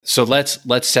So let's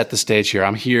set the stage here.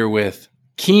 I'm here with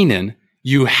Keenan.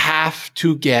 You have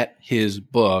to get his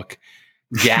book,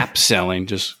 Gap Selling.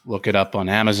 Just look it up on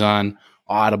Amazon,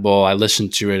 Audible. I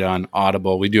listened to it on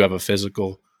Audible. We do have a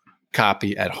physical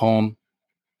copy at home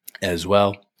as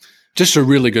well. Just a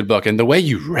really good book. And the way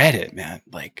you read it, man,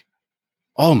 like,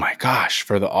 oh my gosh,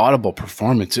 for the Audible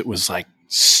performance, it was like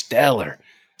stellar.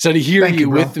 So to hear you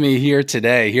with me here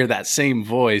today, hear that same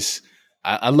voice,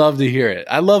 I love to hear it.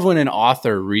 I love when an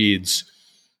author reads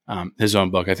his own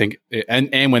book, I think,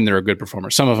 and when they're a good performer.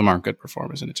 Some of them aren't good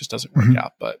performers and it just doesn't work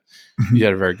out, but you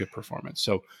had a very good performance.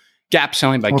 So Gap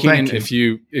Selling by Keenan. If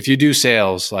you do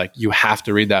sales, like, you have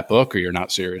to read that book or you're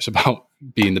not serious about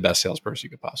being the best salesperson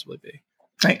you could possibly be.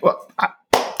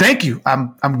 Thank you.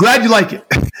 I'm glad you like it.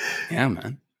 Yeah,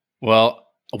 man. Well,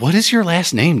 what is your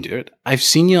last name, dude? I've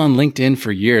seen you on LinkedIn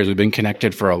for years. We've been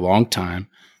connected for a long time.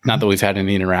 Not that we've had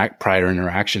any prior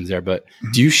interactions there, but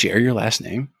do you share your last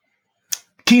name?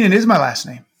 Keenan is my last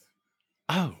name.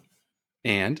 Oh,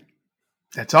 and?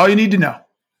 That's all you need to know.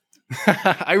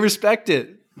 I respect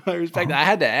it. it. I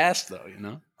had to ask, though, you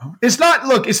know? It's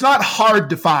not hard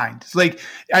to find. It's like,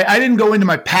 I didn't go into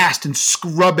my past and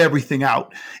scrub everything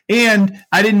out. And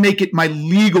I didn't make it my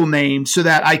legal name so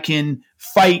that I can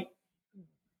fight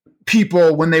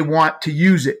people when they want to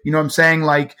use it. You know what I'm saying?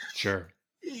 Like, sure.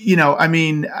 You know, I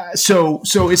mean, so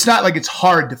it's not like it's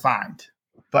hard to find,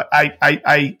 but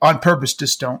I on purpose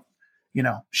just don't,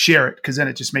 share it, because then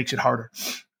it just makes it harder.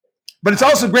 But it's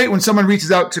also great when someone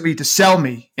reaches out to me to sell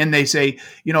me and they say,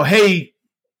 hey,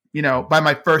 by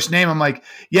my first name. I'm like,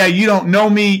 yeah, you don't know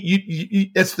me.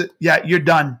 You're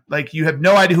done. Like, you have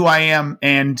no idea who I am.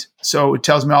 And so it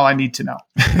tells me all I need to know.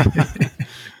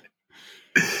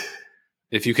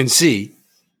 If you can see,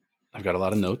 I've got a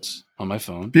lot of notes on my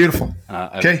phone. Beautiful.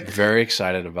 Okay. I'm very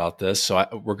excited about this. So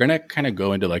we're going to kind of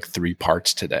go into like 3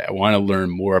 parts today. I want to learn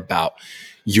more about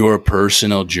your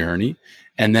personal journey.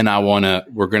 And then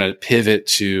we're going to pivot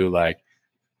to like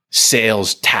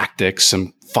sales tactics,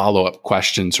 some follow-up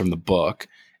questions from the book.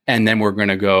 And then we're going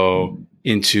to go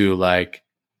into like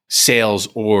sales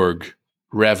org,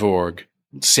 rev org,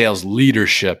 sales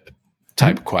leadership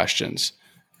type questions,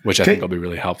 which I think will be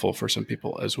really helpful for some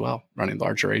people as well, running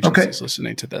larger agencies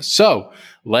listening to this. So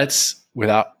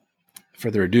without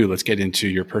further ado, let's get into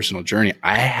your personal journey.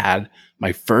 I had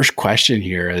my first question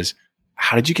here is,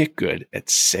 how did you get good at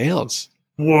sales?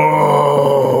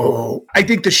 Whoa. I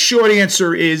think the short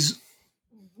answer is,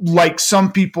 like,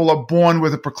 some people are born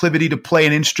with a proclivity to play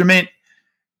an instrument.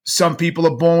 Some people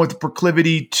are born with a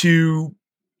proclivity to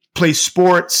play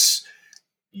sports.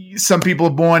 Some people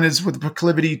are born with a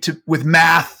proclivity with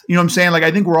math. You know what I'm saying? Like,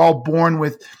 I think we're all born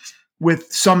with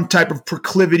some type of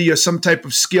proclivity or some type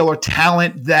of skill or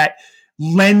talent that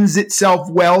lends itself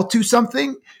well to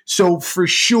something. So for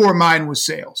sure, mine was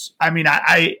sales. I mean,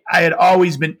 I had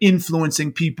always been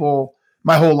influencing people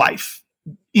my whole life,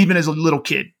 even as a little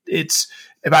kid. It's,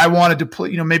 if I wanted to play,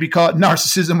 maybe call it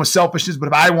narcissism or selfishness, but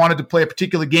if I wanted to play a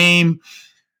particular game,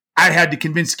 I had to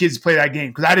convince kids to play that game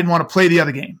because I didn't want to play the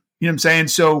other game. You know what I'm saying?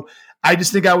 So I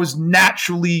just think I was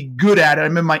naturally good at it. I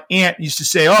remember my aunt used to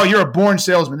say, "Oh, you're a born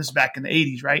salesman." This is back in the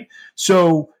 80s, right?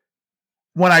 So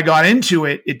when I got into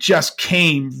it, it just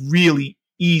came really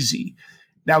easy.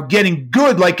 Now, getting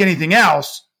good, like anything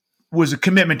else, was a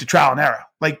commitment to trial and error.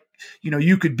 Like,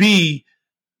 you could be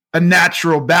a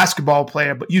natural basketball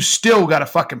player, but you still got to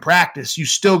fucking practice. You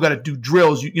still got to do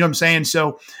drills. You know what I'm saying?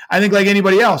 So I think, like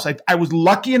anybody else, I was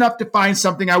lucky enough to find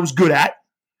something I was good at,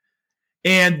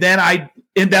 and that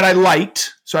I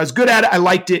liked. So I was good at it. I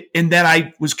liked it. And then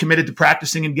I was committed to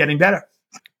practicing and getting better.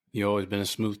 You've always been a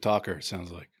smooth talker, it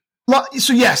sounds like. Well,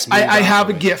 so yes, I have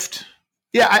a gift.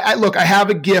 Yeah, I have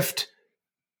a gift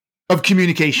of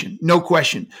communication, no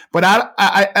question. But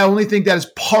I only think that is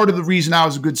part of the reason I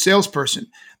was a good salesperson.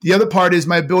 The other part is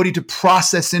my ability to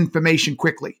process information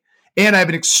quickly. And I have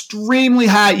an extremely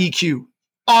high EQ,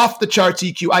 off the charts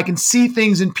EQ. I can see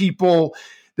things in people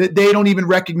that they don't even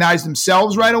recognize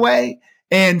themselves right away.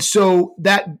 And so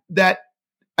that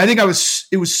I think it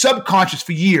was subconscious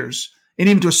for years, and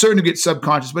even to a certain degree it's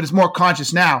subconscious, but it's more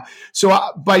conscious now. So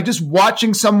by just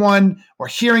watching someone or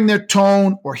hearing their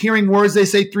tone or hearing words they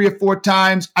say 3 or 4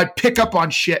 times, I pick up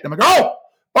on shit. I'm like, oh.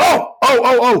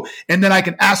 And then I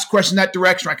can ask questions that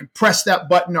direction, or I can press that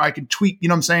button, or I can tweak, you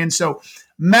know what I'm saying? So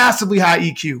massively high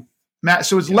EQ.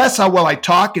 So it's less how well I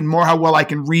talk and more how well I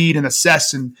can read and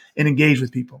assess and engage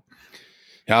with people.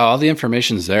 Yeah, all the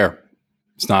information's there.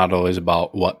 It's not always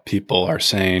about what people are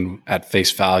saying at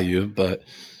face value, but,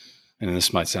 and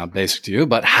this might sound basic to you,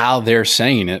 but how they're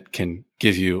saying it can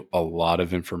give you a lot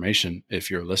of information if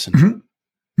you're listening.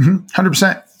 Mm-hmm.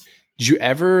 100%. Did you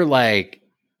ever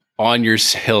on your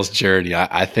sales journey,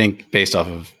 I think based off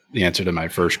of the answer to my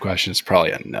first question, it's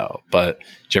probably a no. But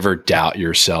did you ever doubt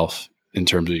yourself in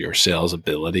terms of your sales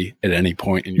ability at any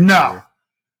point in your career?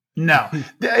 No.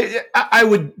 I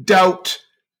would doubt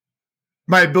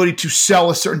my ability to sell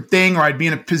a certain thing, or I'd be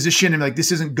in a position and like,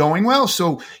 this isn't going well.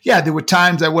 So yeah, there were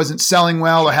times I wasn't selling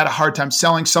well, or had a hard time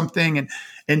selling something.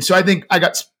 And so I think I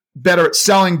got better at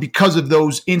selling because of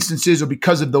those instances, or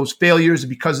because of those failures, or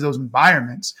because of those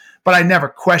environments. But I never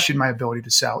questioned my ability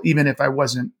to sell, even if I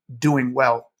wasn't doing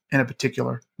well in a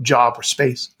particular job or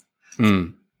space.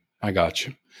 I got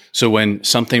you. So when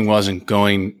something wasn't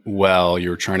going well, you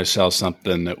were trying to sell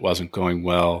something that wasn't going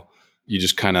well, you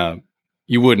just kind of,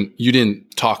 you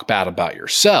didn't talk bad about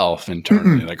yourself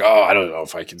internally. Like, oh, I don't know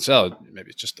if I can sell it.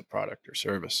 Maybe it's just the product or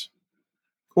service.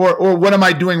 Or what am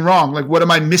I doing wrong? Like, what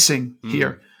am I missing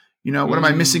here? What am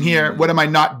I missing here? What am I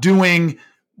not doing?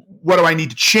 What do I need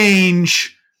to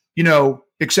change?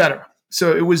 Et cetera.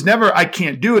 So it was never, I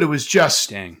can't do it. It was just,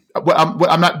 dang,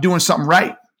 I'm not doing something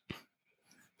right.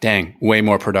 Dang, way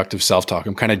more productive self-talk.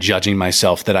 I'm kind of judging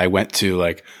myself that I went to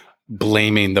like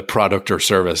blaming the product or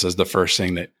service as the first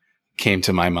thing that came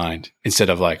to my mind, instead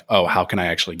of like, oh, how can I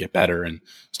actually get better and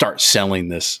start selling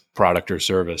this product or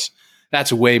service?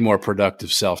 That's way more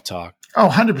productive self-talk. Oh,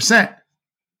 100%.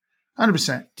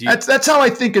 100%. That's how I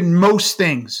think in most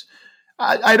things.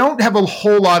 I don't have a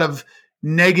whole lot of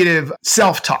negative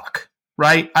self-talk,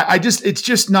 right? It's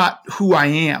just not who I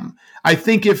am. I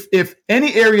think if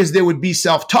any areas there would be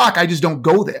self-talk, I just don't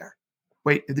go there.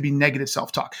 Wait, there'd be negative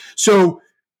self-talk. So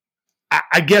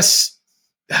I guess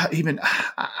even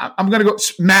I'm going to go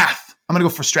math. I'm going to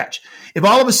go for stretch. If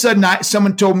all of a sudden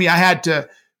someone told me I had to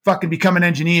fucking become an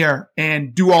engineer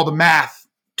and do all the math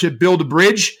to build a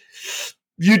bridge,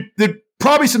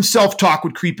 probably some self-talk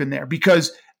would creep in there,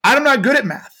 because I'm not good at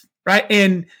math, right?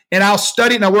 And I'll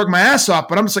study it and I'll work my ass off,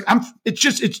 but I'm just like,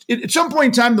 at some point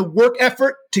in time, the work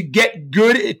effort to get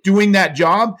good at doing that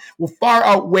job will far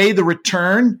outweigh the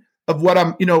return of what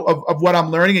I'm, of what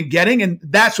I'm learning and getting. And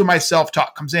that's where my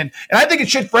self-talk comes in. And I think it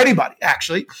should for anybody,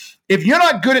 actually. If you're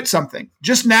not good at something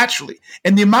just naturally,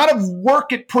 and the amount of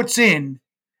work it puts in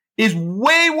is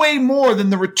way, way more than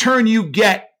the return you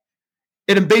get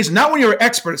at a base. Not when you're an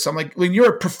expert at something. Like when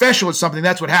you're a professional at something,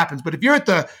 that's what happens. But if you're at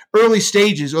the early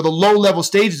stages or the low level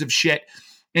stages of shit,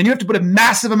 and you have to put in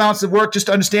massive amounts of work just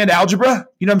to understand algebra,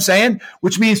 you know what I'm saying?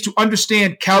 Which means to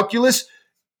understand calculus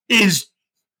is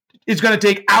going to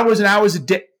take hours and hours a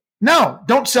day. No,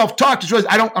 don't self-talk. Just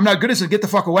realize I'm not good at this, get the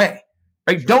fuck away.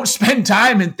 Right? Don't spend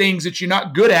time in things that you're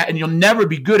not good at and you'll never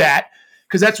be good at,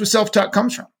 because that's where self-talk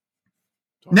comes from.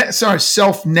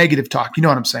 Self-negative talk. You know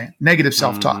what I'm saying? Negative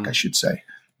self-talk, I should say.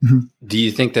 Mm-hmm. Do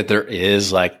you think that there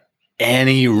is like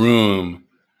any room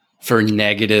for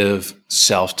negative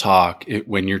self-talk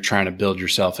when you're trying to build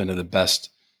yourself into the best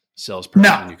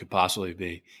salesperson you could possibly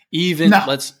be? Even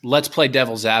let's play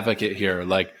devil's advocate here.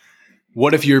 Like,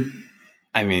 what if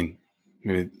maybe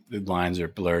the lines are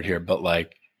blurred here, but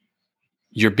like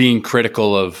you're being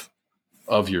critical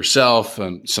of yourself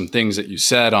and some things that you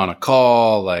said on a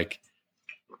call, like,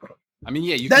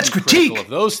 you that's can be critique critical of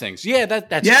those things. Yeah,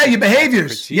 that's your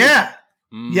behaviors. Yeah.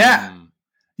 Yeah.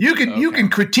 You can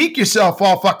critique yourself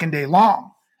all fucking day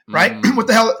long, right? What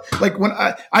the hell? Like when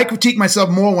I critique myself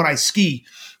more when I ski.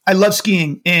 I love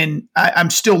skiing, and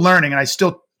I'm still learning, and I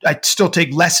still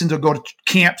take lessons or go to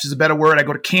camps is a better word. I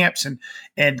go to camps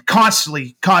and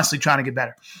constantly trying to get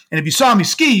better. And if you saw me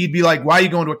ski, you'd be like, why are you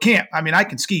going to a camp? I mean, I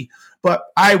can ski, but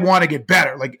I want to get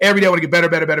better. Like every day I want to get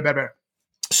better.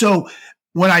 So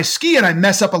when I ski and I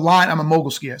mess up a line, I'm a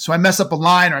mogul skier. So I mess up a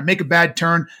line or I make a bad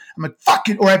turn. I'm like, fuck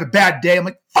it. Or I have a bad day. I'm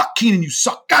like, fuck Keenan, you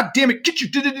suck. God damn it. Get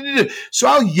you. So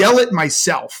I'll yell at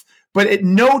myself. But at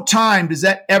no time does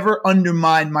that ever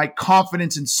undermine my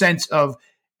confidence and sense of,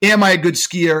 am I a good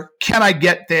skier? Can I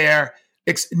get there?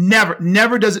 It's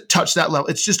never does it touch that level.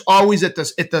 It's just always at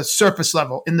the surface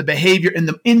level, in the behavior, in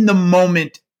the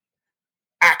moment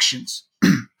actions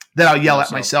that I'll yell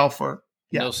at myself or.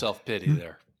 Yeah. No self-pity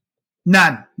there.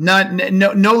 None,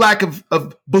 no lack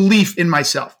of belief in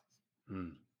myself.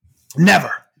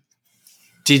 Never.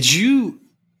 Did you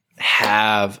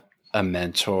have a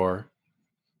mentor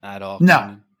at all?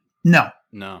 No.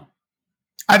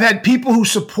 I've had people who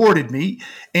supported me,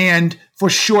 and for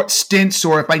short stints,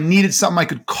 or if I needed something, I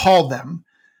could call them,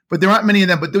 but there aren't many of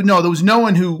them. But there was no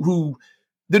one who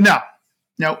no.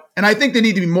 And I think there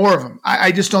need to be more of them.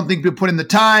 I just don't think people put in the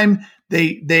time.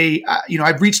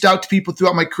 I've reached out to people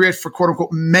throughout my career for quote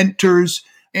unquote mentors,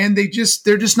 and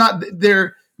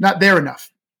they're not there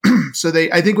enough. So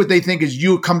I think what they think is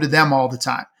you come to them all the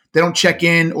time. They don't check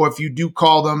in, or if you do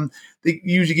call them, they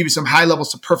usually give you some high level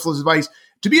superfluous advice.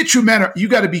 To be a true mentor, you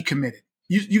got to be committed.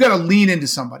 You got to lean into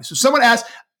somebody. So someone asks,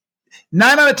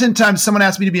 9 out of 10 times someone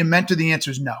asks me to be a mentor, the answer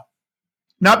is no.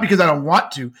 Not because I don't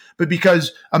want to, but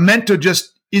because a mentor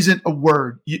just isn't a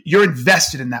word. You're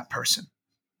invested in that person,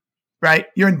 right?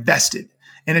 You're invested.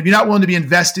 And if you're not willing to be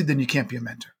invested, then you can't be a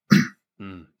mentor.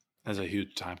 That's a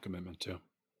huge time commitment too.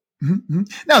 Mm-hmm.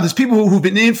 Now, there's people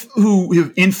who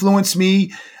have influenced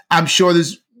me. I'm sure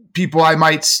there's people I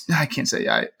can't say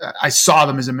I saw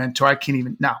them as a mentor. I can't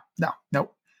even, no.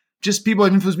 Just people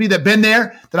have influenced me that have been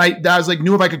there that I was like,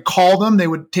 knew if I could call them, they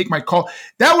would take my call.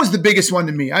 That was the biggest one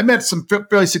to me. I met some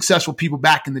fairly successful people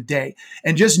back in the day.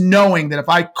 And just knowing that if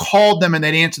I called them and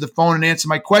they'd answer the phone and answer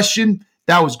my question,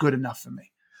 that was good enough for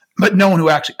me. But no one who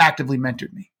actually actively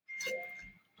mentored me.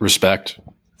 Respect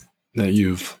that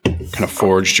you've kind of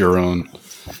forged your own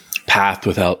path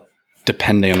without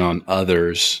depending on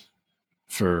others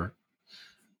for.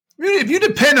 If you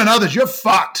depend on others, you're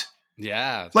fucked.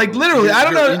 Yeah. Like literally, I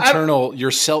don't know. Internal,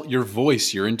 your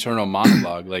voice, your internal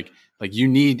monologue, like you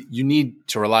need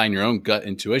to rely on your own gut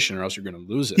intuition or else you're going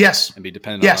to lose it. Yes. And be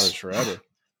dependent on others forever.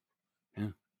 Yeah.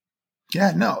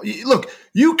 Yeah, no. Look,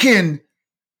 you can.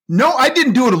 No, I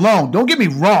didn't do it alone. Don't get me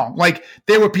wrong. Like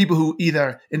there were people who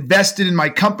either invested in my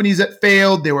companies that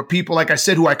failed. There were people, like I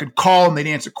said, who I could call and they'd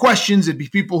answer questions. There'd be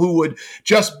people who would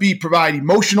just provide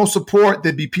emotional support.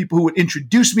 There'd be people who would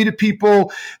introduce me to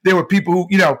people. There were people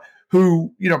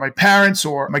who, my parents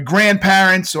or my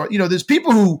grandparents or, there's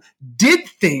people who did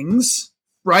things,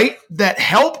 right, that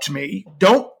helped me.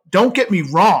 Don't get me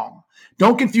wrong.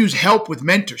 Don't confuse help with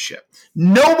mentorship.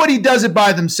 Nobody does it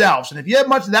by themselves. And if you have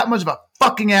that much of a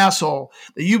fucking asshole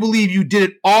that you believe you did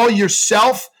it all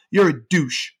yourself, you're a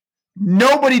douche.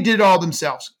 Nobody did it all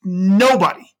themselves.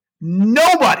 Nobody.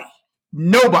 Totally.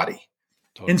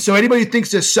 And so anybody who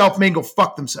thinks they're self-made, go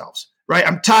fuck themselves. Right?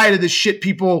 I'm tired of this shit.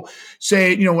 People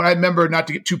say, when I remember, not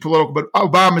to get too political, but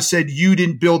Obama said, you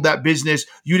didn't build that business.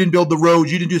 You didn't build the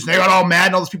roads. You didn't do this. And they got all mad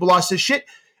and all those people lost this shit.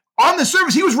 On the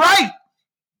surface, he was right.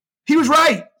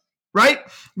 Right?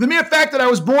 The mere fact that I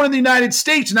was born in the United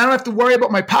States and I don't have to worry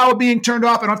about my power being turned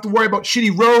off. I don't have to worry about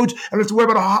shitty roads. I don't have to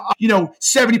worry about,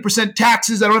 70%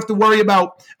 taxes. I don't have to worry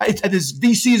about, there's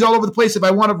VCs all over the place if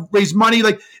I want to raise money.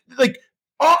 I didn't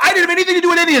have anything to do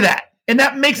with any of that. And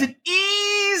that makes it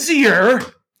easier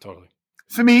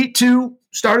for me to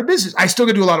start a business. I still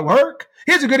got to do a lot of work.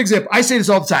 Here's a good example. I say this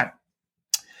all the time.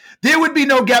 There would be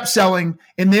no gap selling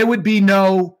and there would be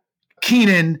no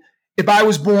Keenan if I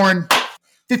was born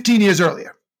 15 years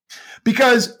earlier.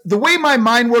 Because the way my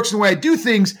mind works and the way I do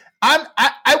things,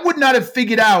 I would not have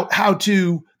figured out how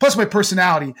to, plus my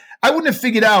personality, I wouldn't have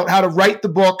figured out how to write the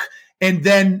book and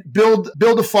then build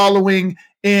a following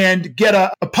and get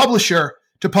a publisher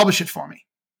to publish it for me.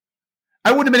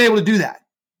 I wouldn't have been able to do that.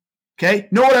 Okay.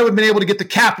 Nor would I have been able to get the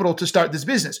capital to start this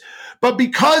business. But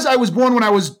because I was born when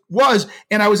I was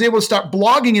and I was able to start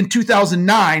blogging in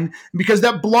 2009, and because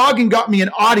that blogging got me an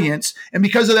audience, and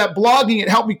because of that blogging, it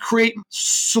helped me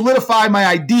solidify my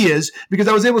ideas. Because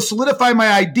I was able to solidify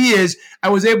my ideas, I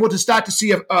was able to start to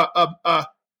see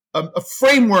a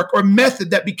framework or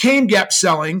method that became gap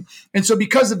selling. And so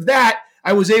because of that,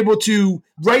 I was able to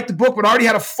write the book, but already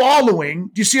had a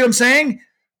following. Do you see what I'm saying?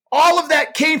 All of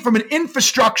that came from an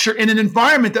infrastructure and an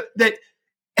environment that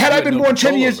had I been born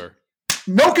 10 years,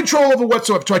 no control over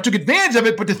whatsoever. So I took advantage of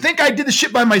it, but to think I did the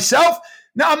shit by myself,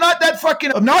 no, I'm not that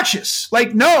fucking obnoxious.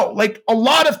 A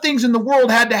lot of things in the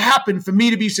world had to happen for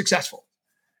me to be successful.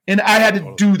 And I had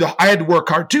to I had to work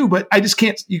hard too, but I just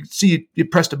can't, you see, you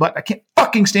pressed a button. I can't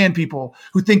fucking stand people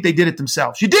who think they did it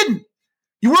themselves. You didn't.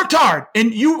 You worked hard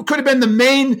and you could have been the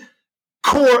main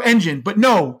core engine, but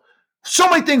no. So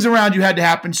many things around you had to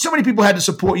happen. So many people had to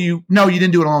support you. No, you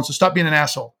didn't do it alone. So stop being an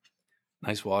asshole.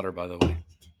 Nice water, by the way.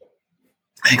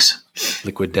 Thanks.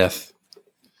 Liquid Death.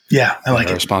 Yeah, I like it.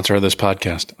 They're a sponsor of this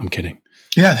podcast. I'm kidding.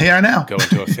 Yeah, they are now. Go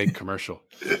into a fake commercial.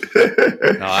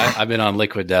 No, I've been on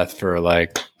Liquid Death for I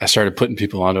started putting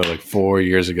people onto it 4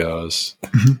 years ago.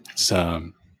 It's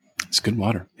good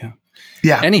water. Yeah.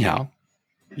 Yeah. Anyhow,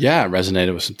 yeah, I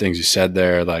resonated with some things you said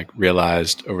there,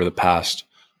 realized over the past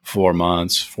 4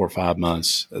 or 5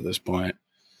 months at this point,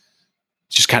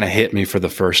 just kind of hit me for the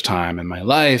first time in my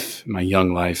life, my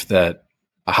young life, that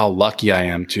how lucky I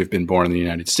am to have been born in the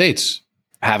United States.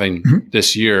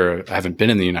 This year, I haven't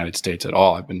been in the United States at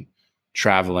all. I've been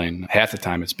traveling. Half the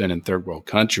time it's been in third world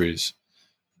countries.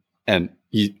 And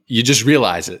you just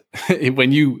realize it.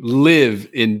 When you live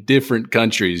in different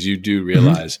countries, you do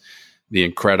realize the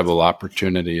incredible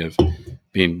opportunity of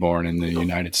being born in the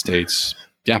United States.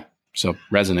 Yeah. So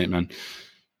resonate, man.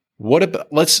 What about,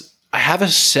 this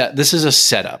is a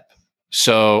setup.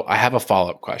 So I have a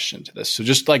follow-up question to this. So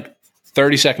just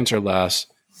 30 seconds or less,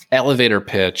 elevator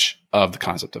pitch of the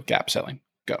concept of gap selling.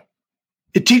 Go.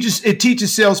 It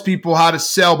teaches salespeople how to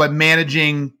sell by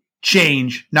managing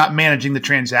change, not managing the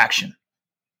transaction.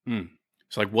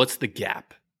 So like, what's the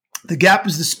gap? The gap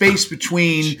is the space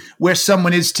between where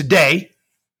someone is today,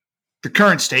 the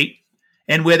current state,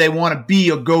 and where they want to be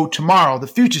or go tomorrow, the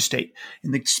future state.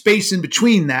 And the space in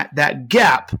between that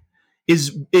gap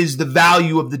is the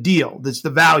value of the deal. That's the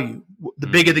value. The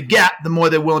bigger the gap, the more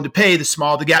they're willing to pay. The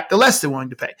smaller the gap, the less they're willing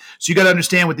to pay. So you got to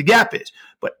understand what the gap is.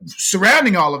 But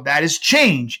surrounding all of that is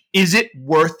change. Is it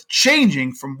worth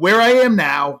changing from where I am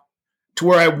now to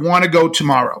where I want to go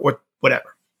tomorrow or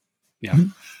whatever? Yeah.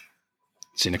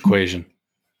 It's an equation.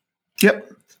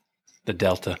 Yep. The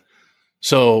delta.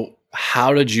 So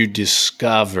how did you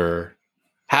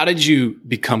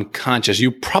become conscious?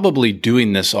 You're probably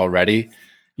doing this already.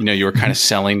 You were kind of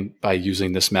selling by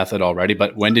using this method already,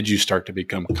 but when did you start to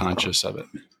become conscious of it?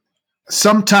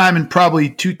 Sometime in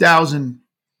probably 2000,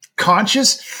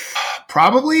 conscious,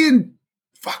 probably in,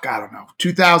 I don't know,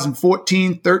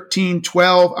 2014, 13,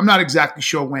 12. I'm not exactly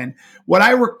sure when. What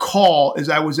I recall is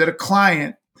I was at a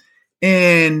client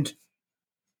and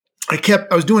I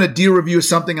was doing a deal review of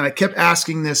something, and I kept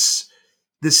asking this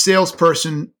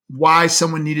salesperson why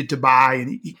someone needed to buy,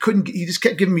 and he just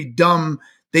kept giving me dumb,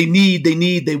 they need,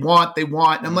 they want.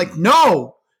 And I'm like,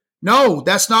 no,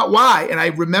 that's not why. And I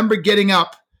remember getting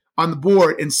up on the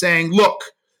board and saying, look,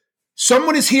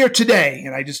 someone is here today.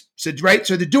 And I just said, right,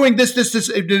 so they're doing this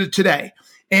today.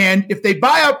 And if they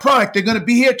buy our product, they're going to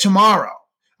be here tomorrow.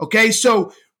 Okay,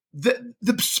 so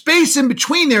the space in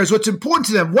between there is what's important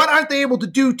to them. What aren't they able to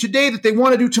do today that they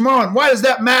want to do tomorrow? And why does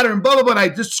that matter? And blah, blah, blah. And I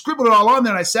just scribbled it all on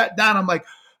there, and I sat down. I'm like,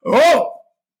 oh,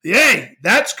 yay,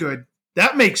 that's good.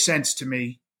 That makes sense to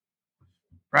me,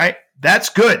 right? That's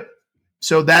good.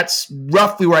 So that's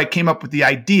roughly where I came up with the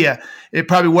idea. It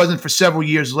probably wasn't for several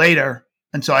years later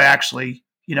until I actually,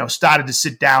 started to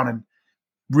sit down and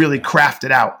really craft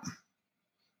it out.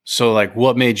 So like,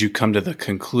 what made you come to the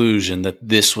conclusion that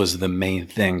this was the main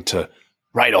thing to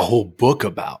write a whole book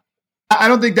about? I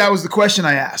don't think that was the question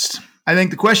I asked. I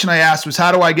think the question I asked was,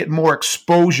 how do I get more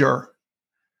exposure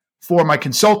for my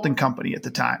consulting company at the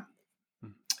time?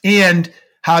 And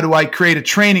how do I create a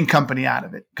training company out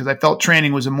of it? Because I felt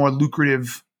training was a more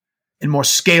lucrative and more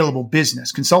scalable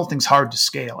business. Consulting's hard to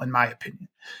scale, in my opinion.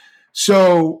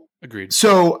 So, agreed.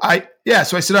 So I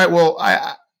said, all right, well,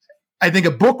 I think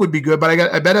a book would be good, but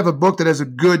I better have a book that has a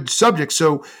good subject.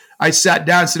 So I sat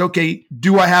down and said, okay,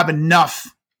 do I have enough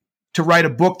to write a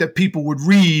book that people would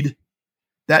read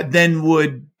that then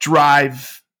would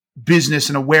drive business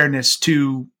and awareness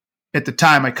to, at the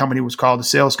time, my company was called a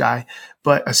Sales Guy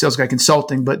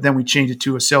Consulting, but then we changed it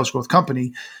to a sales growth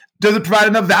company. Does it provide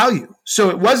enough value? So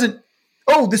it wasn't,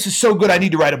 oh, this is so good, I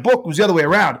need to write a book. It was the other way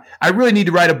around. I really need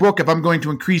to write a book if I'm going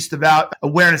to increase the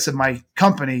awareness of my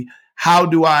company. How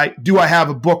do I have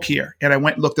a book here? And I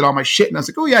went and looked at all my shit, and I was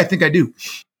like, oh yeah, I think I do.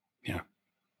 Yeah.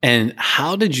 And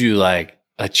how did you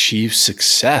achieve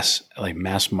success, like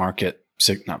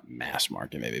not mass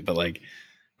market maybe, but like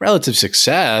relative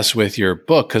success with your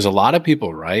book? Because a lot of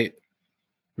people write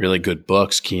really good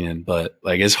books, Keenan, but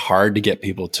it's hard to get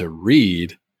people to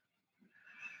read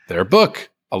their book.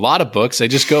 A lot of books, they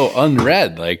just go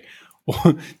unread.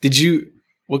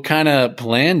 What kind of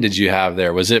plan did you have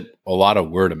there? Was it a lot of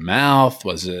word of mouth?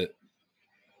 Was it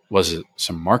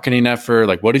some marketing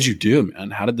effort? What did you do,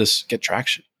 man? How did this get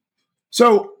traction?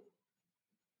 So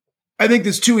I think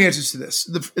there's two answers to this.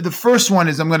 The first one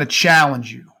is, I'm going to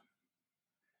challenge you.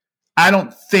 I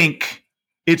don't think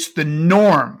it's the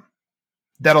norm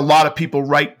that a lot of people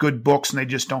write good books and they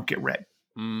just don't get read.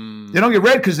 They don't get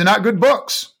read because they're not good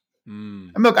books.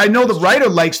 And look, I know the writer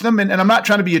likes them, and I'm not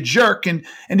trying to be a jerk. And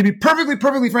to be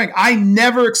perfectly frank, I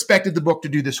never expected the book to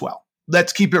do this well.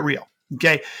 Let's keep it real.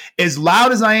 Okay. As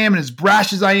loud as I am and as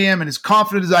brash as I am and as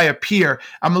confident as I appear,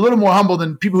 I'm a little more humble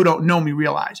than people who don't know me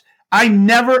realize. I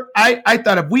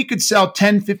thought if we could sell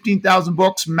 10, 15,000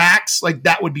 books max,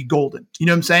 that would be golden. You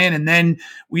know what I'm saying? And then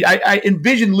I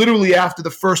envisioned literally after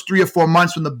the first 3 or 4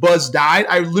 months when the buzz died,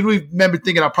 I literally remember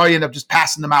thinking I'll probably end up just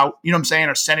passing them out, you know what I'm saying?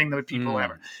 Or sending them to people,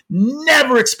 whatever.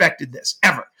 Never expected this,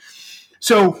 ever.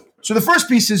 So the first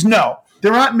piece is, no,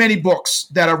 there aren't many books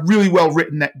that are really well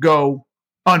written that go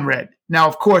unread. Now,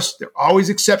 of course, there are always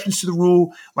exceptions to the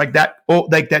rule, like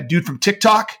that dude from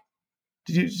TikTok.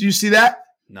 Did you see that?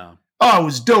 No. Oh, it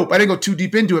was dope. I didn't go too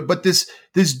deep into it, but this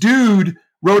dude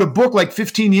wrote a book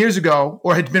 15 years ago,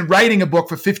 or had been writing a book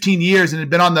for 15 years and had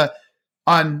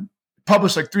been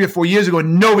published 3 or 4 years ago,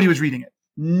 and nobody was reading it.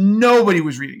 Nobody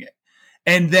was reading it.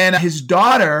 And then his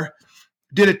daughter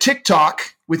did a TikTok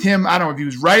with him. I don't know if he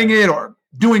was writing it or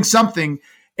doing something.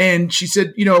 And she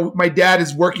said, my dad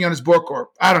is working on his book, or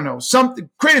I don't know,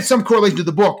 created some correlation to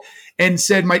the book, and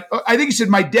said, I think he said,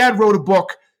 my dad wrote a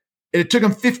book and it took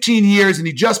him 15 years and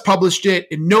he just published it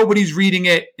and nobody's reading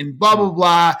it and blah, blah,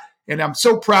 blah. And I'm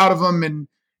so proud of him.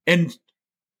 And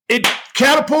it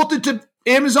catapulted to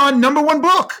Amazon #1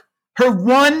 book, her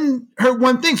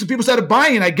one thing. So people started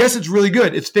buying it. I guess it's really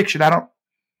good. It's fiction. I don't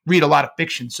read a lot of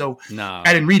fiction, so no.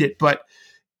 I didn't read it. But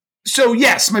so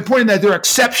yes, my point is that there are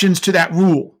exceptions to that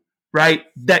rule, right?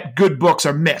 That good books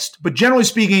are missed. But generally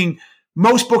speaking,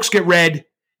 most books get read.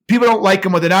 People don't like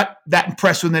them, or they're not that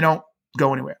impressed when they don't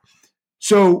go anywhere.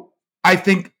 So I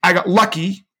think I got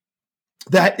lucky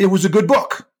that it was a good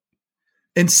book.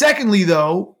 And secondly,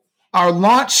 though, our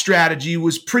launch strategy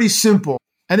was pretty simple.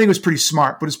 I think it was pretty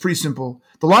smart, but it's pretty simple.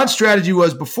 The launch strategy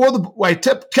was I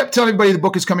kept telling everybody the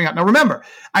book is coming out. Now remember,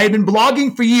 I had been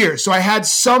blogging for years, so I had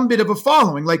some bit of a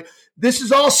following. Like, this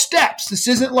is all steps. This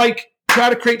isn't like try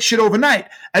to create shit overnight.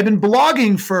 I've been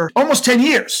blogging for almost 10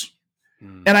 years.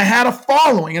 And I had a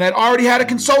following, and I'd already had a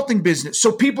consulting business.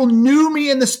 So people knew me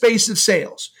in the space of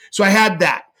sales. So I had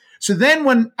that. So then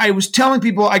when I was telling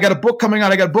people I got a book coming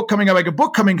out,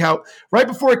 right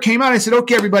before it came out, I said,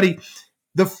 okay, everybody,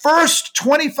 the first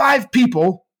 25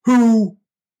 people who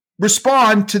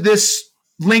respond to this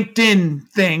LinkedIn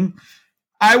thing,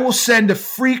 I will send a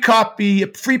free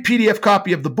PDF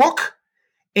copy of the book.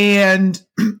 And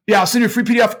I'll send you a free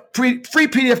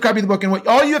PDF copy of the book. And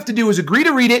all you have to do is agree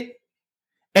to read it,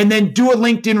 and then do a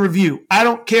LinkedIn review. I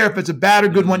don't care if it's a bad or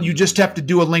good one. You just have to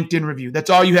do a LinkedIn review. That's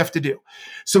all you have to do.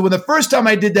 So when the first time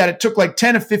I did that, it took like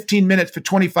 10 or 15 minutes for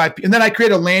 25 people. And then I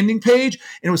created a landing page.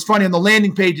 And it was funny. On the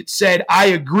landing page, it said, I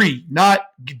agree, not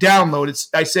download.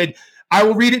 I said, I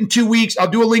will read it in 2 weeks. I'll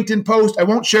do a LinkedIn post. I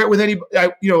won't share it with anybody.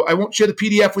 I won't share the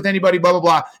PDF with anybody, blah, blah,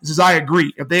 blah. It says, I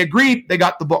agree. If they agree, they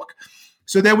got the book.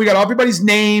 So then we got everybody's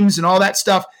names and all that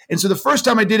stuff. And so the first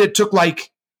time I did it took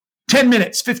like 10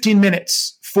 minutes, 15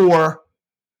 minutes for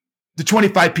the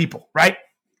 25 people, right?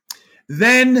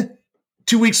 Then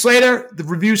 2 weeks later, the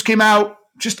reviews came out.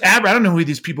 I don't know who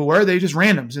these people were. They just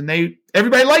randoms, and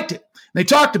everybody liked it. And they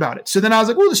talked about it. So then I was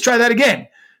like, let's try that again.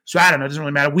 So I don't know. It doesn't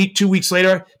really matter. 2 weeks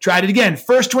later, tried it again.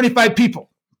 First 25 people.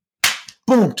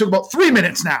 Boom. Took about 3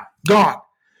 minutes now. Gone.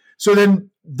 So then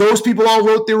those people all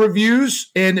wrote their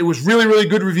reviews, and it was really, really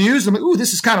good reviews. I'm like,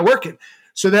 this is kind of working.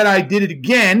 So then I did it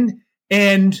again,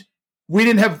 and we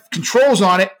didn't have controls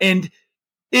on it, and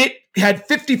it had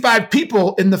 55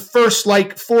 people in the first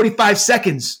 45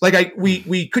 seconds.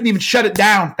 We couldn't even shut it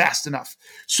down fast enough.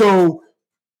 So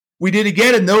we did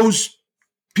again, and those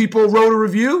people wrote a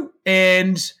review,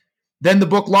 and then the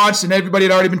book launched, and everybody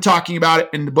had already been talking about it,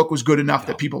 and the book was good enough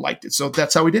that people liked it. So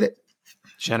that's how we did it.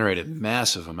 Generated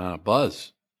massive amount of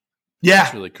buzz. Yeah.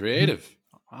 That's really creative.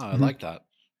 Wow, I like that.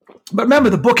 But remember,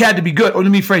 the book had to be good. Or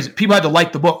let me phrase it. People had to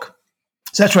like the book.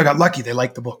 So that's where I got lucky. They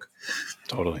liked the book.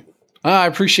 Totally. I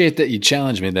appreciate that you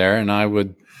challenged me there, and I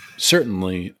would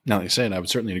certainly, now that you say it, I would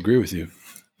certainly agree with you.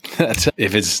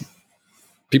 If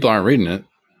people aren't reading it,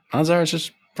 odds are it's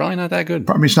just probably not that good.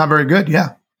 Probably it's not very good,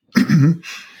 yeah.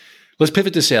 Let's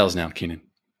pivot to sales now, Keenan.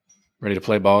 Ready to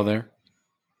play ball there?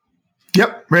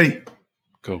 Yep, ready.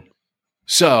 Cool.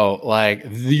 So,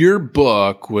 your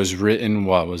book was written,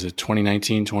 what was it,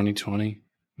 2019, 2020?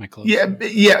 Yeah,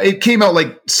 it came out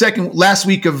last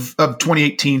week of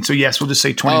 2018. So yes, we'll just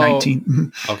say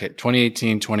 2019. Okay,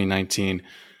 2018, 2019.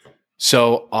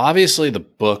 So obviously the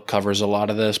book covers a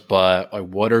lot of this, but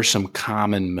what are some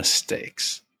common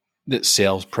mistakes that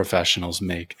sales professionals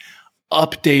make?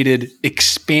 Updated,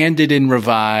 expanded, and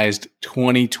revised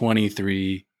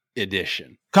 2023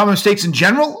 edition. Common mistakes in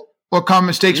general, or common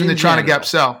mistakes when they're trying to gap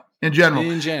sell? In general.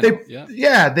 In general,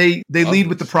 they lead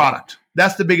with the product.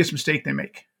 That's the biggest mistake they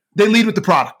make. They lead with the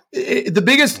product.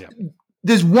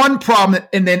 There's one problem,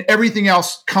 and then everything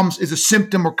else is a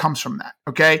symptom or comes from that,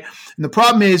 okay? And the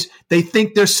problem is they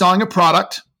think they're selling a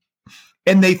product,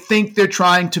 and they think they're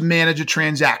trying to manage a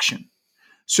transaction.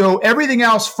 So everything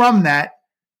else from that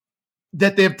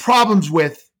they have problems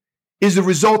with is the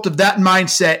result of that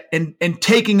mindset and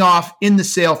taking off in the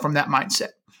sale from that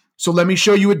mindset. So let me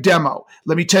show you a demo.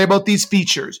 Let me tell you about these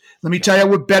features. Let me tell you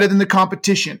we're better than the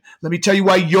competition. Let me tell you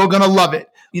why you're going to love it.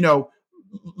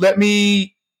 Let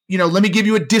me give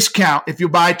you a discount if you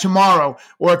buy tomorrow,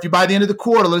 or if you buy the end of the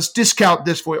quarter, let's discount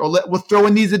this for you, or we'll throw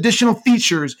in these additional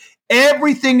features.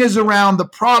 Everything is around the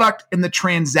product and the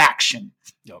transaction.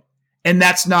 Yep. And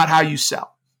that's not how you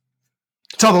sell.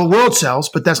 It's how the world sells,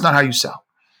 but that's not how you sell.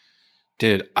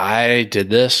 Dude, I did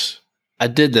this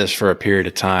for a period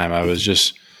of time. I was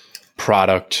just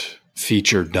product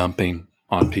feature dumping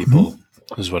on people.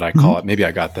 is what I call it. Maybe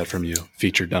I got that from you.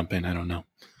 Feature dumping. I don't know.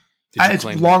 It's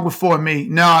long before me.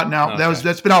 No. Okay.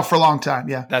 That's been out for a long time.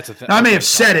 Yeah. That's a thing. I may have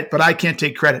said it, but I can't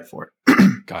take credit for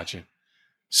it. Gotcha.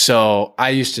 So I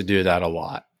used to do that a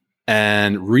lot.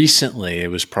 And recently, it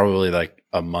was probably like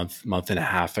a month and a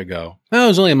half ago. No, it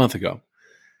was only a month ago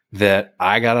that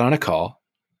I got on a call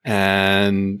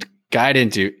and got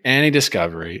into any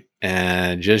discovery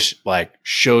and just like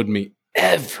showed me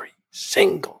every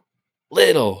single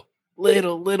little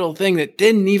thing that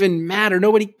didn't even matter.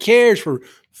 Nobody cares for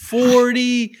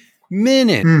 40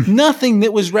 minutes. Nothing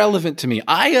that was relevant to me.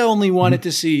 I only wanted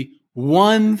to see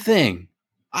one thing.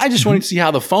 I just wanted to see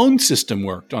how the phone system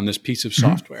worked on this piece of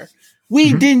software.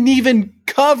 We didn't even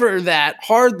cover that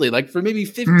hardly, like for maybe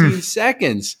 15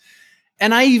 seconds.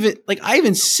 And I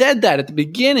even said that at the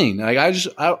beginning. Like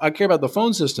I care about the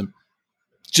phone system.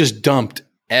 Just dumped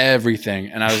everything.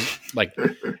 And I was like,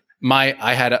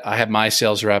 I had my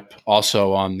sales rep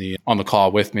also on the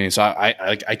call with me. So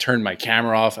I turned my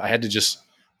camera off. I had to just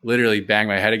literally bang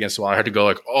my head against the wall. I had to go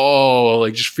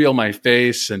like just feel my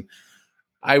face. And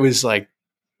I was like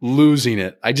losing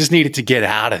it. I just needed to get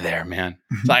out of there, man.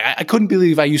 Like I couldn't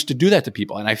believe I used to do that to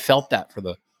people. And I felt that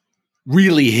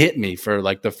really hit me for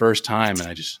like the first time. And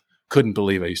I just couldn't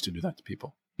believe I used to do that to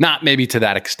people. Not maybe to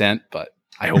that extent, but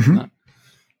I hope not.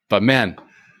 But man,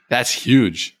 that's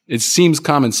huge. It seems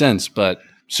common sense, but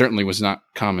certainly was not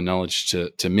common knowledge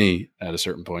to me at a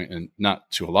certain point and not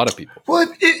to a lot of people. Well,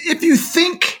 if you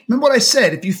think, remember what I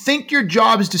said, if you think your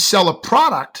job is to sell a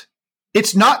product,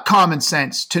 it's not common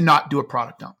sense to not do a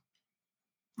product dump.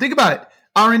 Think about it.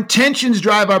 Our intentions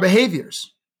drive our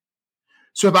behaviors.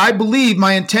 So if I believe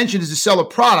my intention is to sell a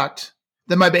product,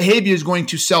 then my behavior is going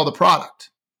to sell the product.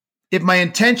 If my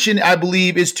intention, I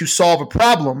believe, is to solve a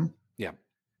problem,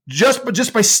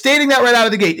 just by stating that right out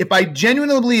of the gate, if I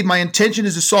genuinely believe my intention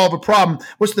is to solve a problem,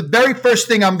 what's the very first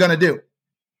thing I'm going to do?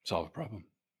 Solve a problem.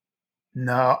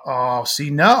 No.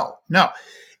 No.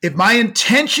 If my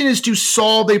intention is to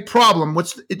solve a problem,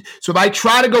 so if I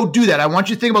try to go do that, I want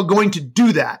you to think about going to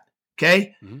do that.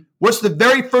 Okay. What's the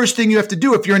very first thing you have to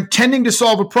do? If you're intending to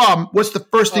solve a problem, what's the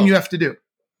first thing you have to do?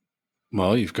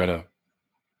 Well, you've got to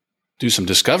do some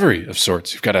discovery of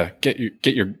sorts. You've got to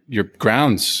get your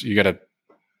grounds. You got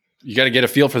to get a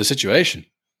feel for the situation.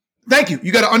 Thank you.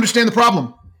 You got to understand the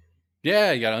problem.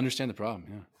 Yeah, you got to understand the problem.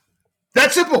 Yeah.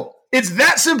 That's simple. It's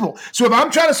that simple. So if I'm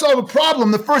trying to solve a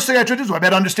problem, the first thing I try to do is I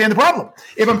better understand the problem.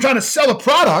 If I'm trying to sell a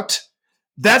product,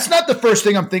 that's not the first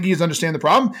thing I'm thinking is understand the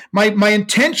problem. My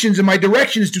intentions and my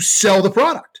direction is to sell the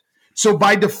product. So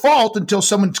by default, until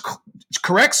someone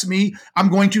corrects me, I'm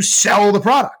going to sell the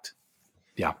product.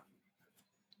 Yeah.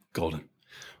 Golden.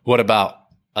 What about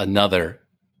another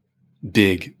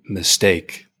big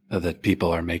mistake that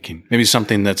people are making? Maybe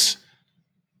something that's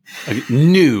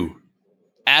new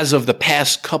as of the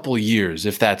past couple years,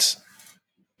 if that's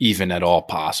even at all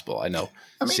possible. I know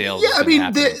sales.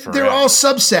 Yeah, they're all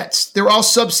subsets. They're all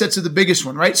subsets of the biggest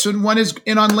one, right? So one is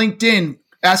on LinkedIn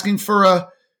asking for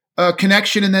a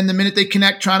connection, and then the minute they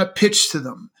connect, trying to pitch to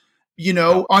them.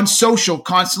 On social,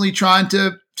 constantly trying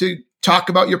to talk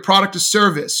about your product or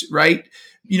service, right?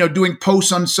 Doing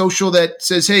posts on social that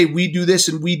says, hey, we do this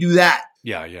and we do that.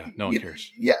 Yeah. No one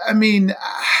cares. Yeah.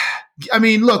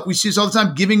 Look, we see this all the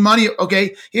time, giving money.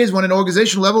 Okay. Here's one at an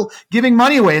organizational level, giving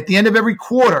money away at the end of every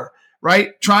quarter,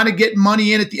 right? Trying to get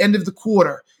money in at the end of the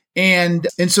quarter. And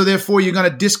so therefore you're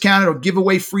going to discount it or give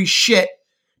away free shit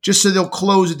just so they'll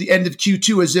close at the end of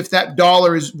Q2 as if that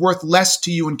dollar is worth less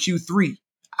to you in Q3.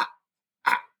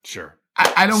 Sure.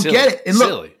 I don't get it. And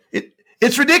look,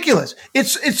 it's ridiculous.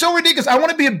 It's so ridiculous. I want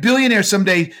to be a billionaire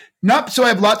someday, not so I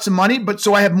have lots of money, but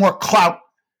so I have more clout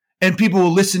and people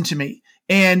will listen to me.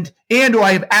 And or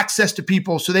I have access to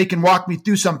people so they can walk me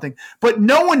through something. But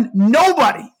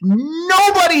nobody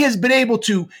has been able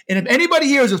to. And if anybody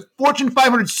here is a Fortune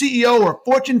 500 CEO or a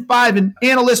Fortune 500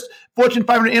 analyst,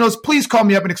 please call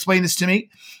me up and explain this to me.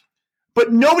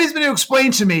 But nobody's been able to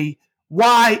explain to me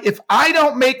why, if I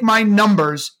don't make my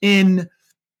numbers or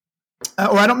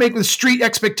I don't make the street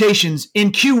expectations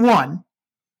in Q1,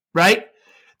 right?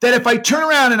 That if I turn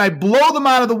around and I blow them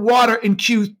out of the water in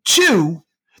Q2,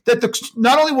 that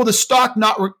not only will the stock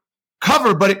not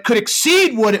recover, but it could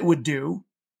exceed what it would do,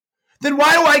 then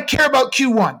why do I care about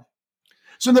Q1?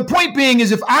 So the point being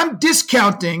is if I'm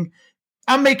discounting,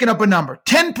 I'm making up a number,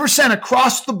 10%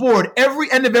 across the board,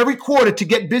 every end of every quarter to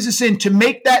get business in to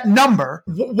make that number.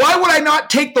 Why would I not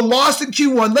take the loss in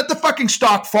Q1, let the fucking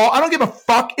stock fall? I don't give a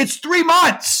fuck. It's 3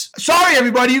 months. Sorry,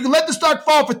 everybody. You can let the stock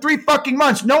fall for 3 fucking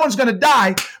months. No one's going to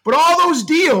die. But all those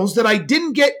deals that I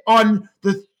didn't get on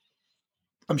the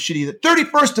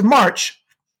 31st of March,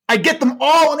 I get them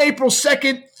all on April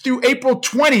 2nd through April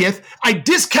 20th. I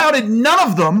discounted none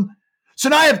of them. So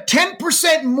now I have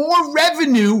 10% more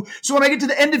revenue. So when I get to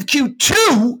the end of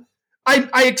Q2,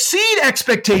 I exceed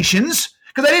expectations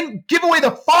because I didn't give away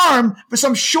the farm for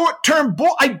some short-term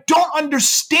bull. I don't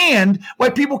understand why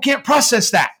people can't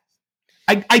process that.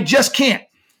 I just can't.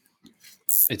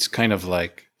 It's kind of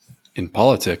like in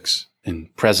politics, in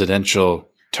presidential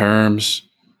terms,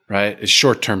 right? It's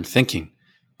short-term thinking.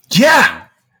 Yeah.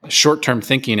 Short-term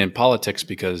thinking in politics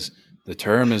because the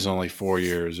term is only 4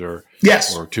 years or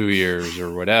 2 years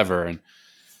or whatever. And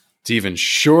it's even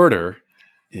shorter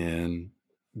in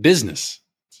business.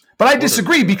 But I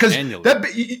disagree because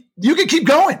you can keep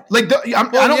going. Like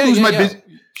I don't lose my business.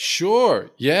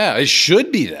 Sure. Yeah, it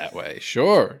should be that way.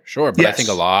 Sure. But I think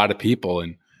a lot of people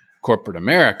in corporate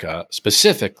America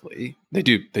specifically, they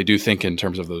do think in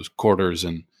terms of those quarters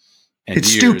and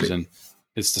it's years. Stupid. And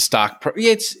it's the stock.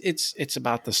 It's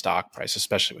about the stock price,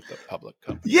 especially with the public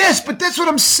company. Yes, but that's what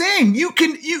I'm saying.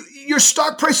 Your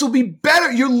stock price will be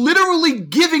better. You're literally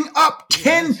giving up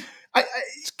 10.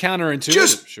 It's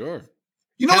counterintuitive. Sure.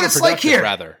 You know what it's like here?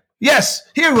 Rather. Yes.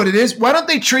 Here's what it is. Why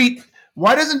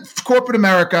doesn't corporate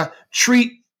America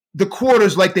treat the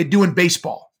quarters like they do in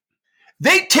baseball?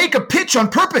 They take a pitch on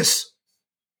purpose.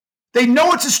 They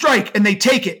know it's a strike and they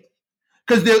take it.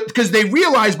 Because they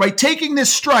realize by taking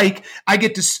this strike, I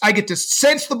get to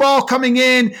sense the ball coming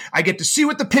in. I get to see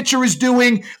what the pitcher is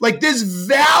doing. Like there's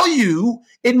value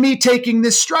in me taking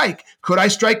this strike. Could I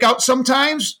strike out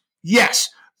sometimes? Yes,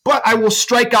 but I will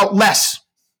strike out less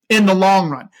in the long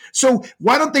run. So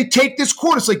why don't they take this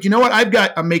quarter? It's like, you know what?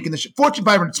 I'm making this Fortune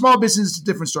 500. Small business is a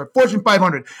different story. Fortune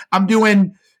 500. I'm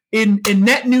doing in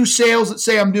net new sales. Let's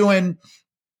say I'm doing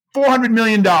 $400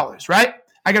 million, right?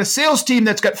 I got a sales team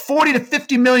that's got 40 to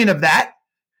 50 million of that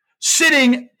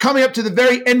sitting coming up to the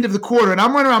very end of the quarter. And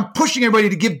I'm running around pushing everybody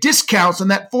to give discounts on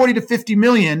that 40 to 50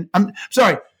 million. I'm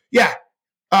sorry. Yeah.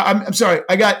 I'm sorry.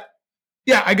 I got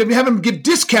have them give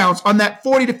discounts on that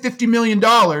 40 to 50 million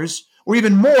dollars or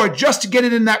even more just to get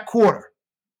it in that quarter.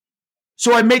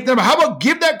 So I make them, how about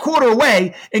give that quarter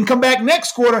away and come back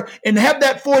next quarter and have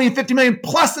that 40 and 50 million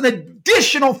plus an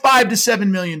additional $5 to $7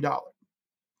 million.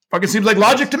 Fucking seems like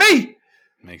logic to me.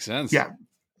 Makes sense. Yeah.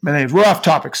 We're off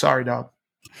topic. Sorry, dog.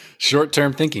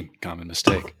 Short-term thinking, common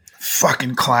mistake.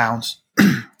 Fucking clowns.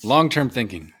 Long-term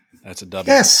thinking, that's a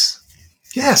W.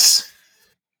 Yes.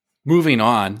 Moving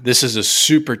on, this is a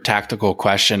super tactical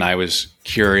question. I was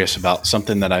curious about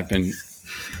something that I've been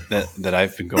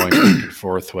going back and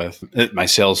forth with.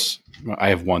 I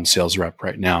have one sales rep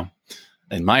right now.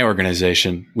 In my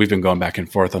organization, we've been going back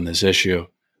and forth on this issue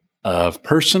of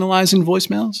personalizing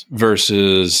voicemails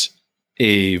versus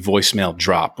a voicemail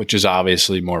drop, which is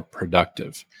obviously more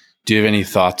productive. Do you have any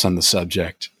thoughts on the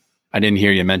subject? I didn't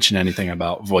hear you mention anything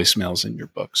about voicemails in your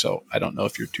book, so I don't know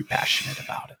if you're too passionate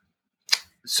about it.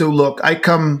 So look, I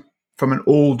come from an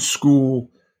old school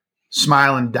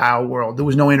smile and dial world. There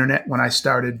was no internet when I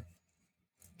started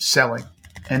selling.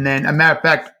 And then, a matter of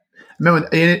fact, I remember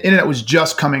the internet was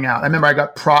just coming out. I remember I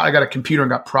got a computer and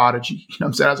got Prodigy. You know what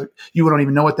I'm saying? I was like, you don't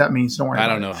even know what that means. Don't worry. I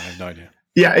don't know. I have no idea.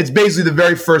 Yeah, it's basically the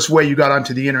very first way you got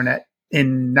onto the internet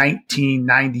in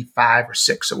 1995 or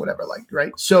 6 or whatever,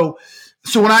 right? So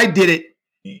when I did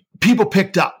it, people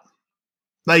picked up.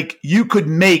 Like you could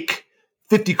make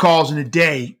 50 calls in a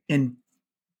day and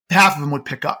half of them would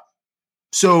pick up.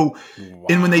 So,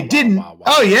 and when they didn't,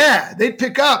 oh yeah, they'd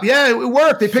pick up. Yeah, it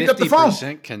worked. They picked up the phone.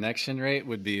 50% connection rate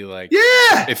would be like,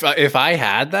 yeah. If I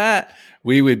had that,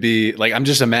 we would be like, I'm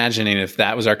just imagining if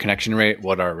that was our connection rate,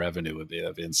 what our revenue would be.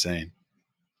 That'd be insane.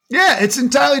 Yeah, it's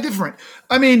entirely different.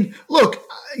 I mean, look,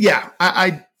 yeah,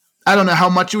 I don't know how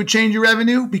much it would change your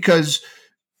revenue because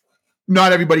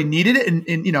not everybody needed it, and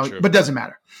True. But it doesn't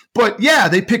matter. But yeah,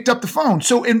 they picked up the phone.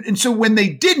 So and so when they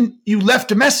didn't, you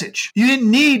left a message. You didn't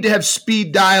need to have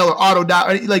speed dial or auto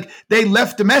dial. Like they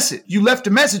left a message. You left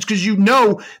a message because you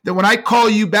know that when I call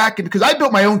you back, and because I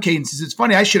built my own cadences. It's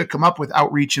funny, I should have come up with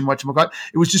outreach and whatchamacallit.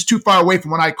 It was just too far away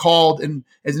from when I called and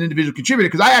as an individual contributor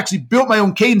because I actually built my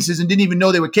own cadences and didn't even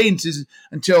know they were cadences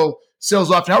until Sales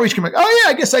Loft and Outreach came like, oh yeah,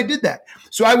 I guess I did that.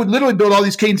 So I would literally build all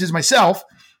these cadences myself.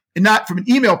 And not from an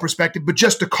email perspective, but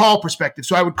just a call perspective.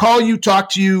 So I would call you, talk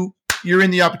to you, you're in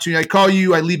the opportunity. I call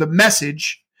you, I leave a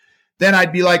message. Then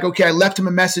I'd be like, okay, I left him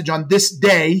a message on this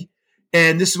day,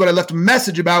 and this is what I left him a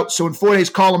message about. So in 4 days,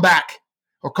 call him back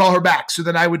or call her back. So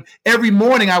then every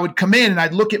morning I would come in and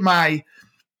I'd look at my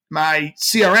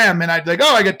CRM and I'd be like,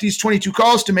 oh, I got these 22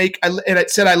 calls to make. And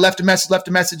it said I left a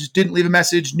message, didn't leave a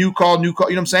message, new call, you know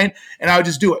what I'm saying? And I would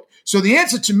just do it. So the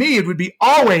answer to me, it would be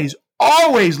always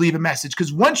leave a message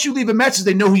because once you leave a message,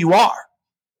 they know who you are.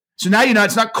 So now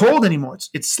it's not cold anymore.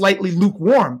 It's slightly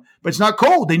lukewarm, but it's not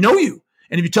cold. They know you.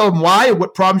 And if you tell them why or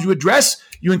what problems you address,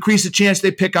 you increase the chance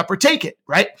they pick up or take it,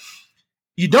 right?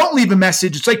 You don't leave a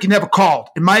message, it's like you never called.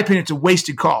 In my opinion, it's a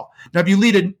wasted call. Now, if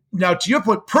you now to your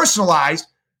point, personalized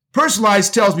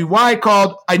tells me why I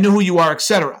called, I know who you are,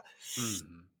 etc. Mm-hmm.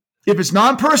 If it's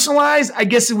non-personalized, I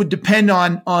guess it would depend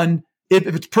on if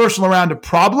it's personal around a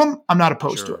problem, I'm not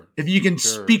opposed to it. If you can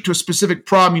speak to a specific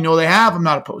problem they have, I'm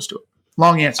not opposed to it.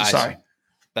 Long answer, sorry.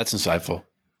 That's insightful.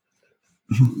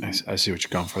 I see what you're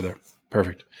going for there.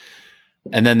 Perfect.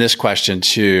 And then this question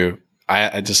too,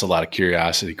 I just a lot of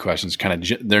curiosity questions.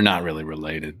 They're not really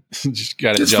related. Just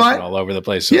got to jump all over the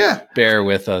place. So bear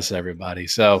with us, everybody.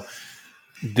 So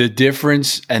the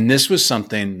difference, and this was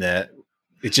something that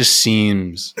it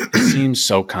seems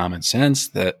so common sense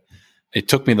that it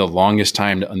took me the longest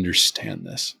time to understand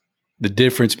this. The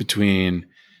difference between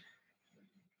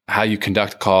how you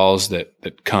conduct calls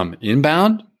that come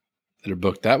inbound, that are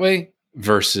booked that way,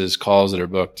 versus calls that are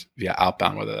booked via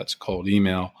outbound, whether that's cold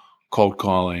email, cold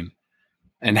calling,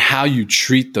 and how you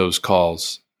treat those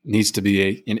calls needs to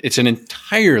be it's an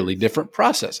entirely different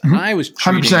process. And I was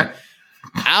treating 100%.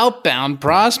 Outbound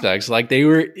prospects like they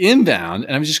were inbound,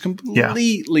 and I was just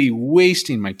completely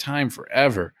wasting my time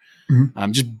forever. Mm-hmm.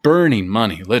 I'm just burning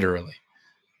money, literally.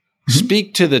 Mm-hmm.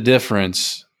 Speak to the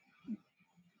difference,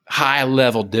 high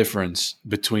level difference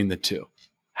between the two,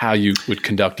 how you would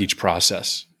conduct each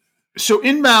process. So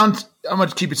inbound, I'm going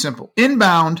to keep it simple.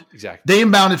 Inbound, exactly. They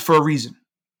inbounded for a reason.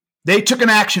 They took an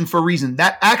action for a reason.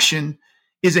 That action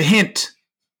is a hint.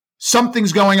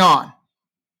 Something's going on.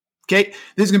 Okay?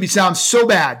 This is going to sound so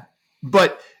bad,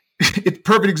 but it's a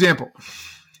perfect example.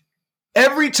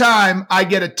 Every time I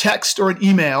get a text or an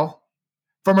email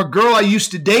from a girl I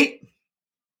used to date,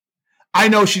 I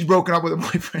know she's broken up with a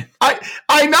boyfriend.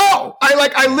 I know.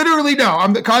 I literally know.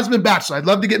 I'm the consummate bachelor. I'd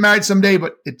love to get married someday,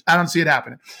 but I don't see it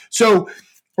happening. So,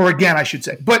 or again, I should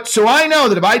say. But so I know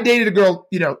that if I dated a girl,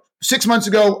 6 months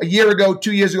ago, a year ago,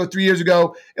 2 years ago, 3 years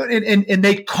ago, and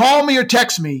they call me or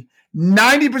text me,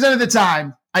 90% of the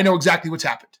time, I know exactly what's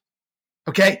happened.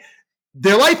 Okay?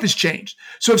 Their life has changed.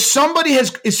 So if somebody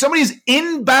is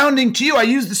inbounding to you, I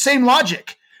use the same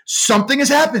logic. Something has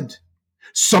happened.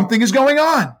 Something is going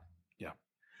on.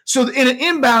 So in an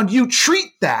inbound, you treat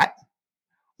that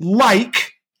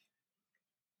like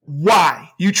why.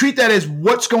 You treat that as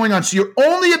what's going on. So your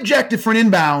only objective for an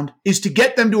inbound is to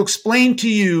get them to explain to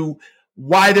you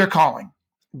why they're calling.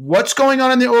 What's going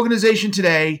on in their organization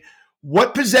today?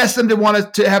 What possessed them to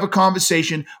want to have a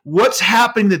conversation? What's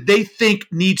happening that they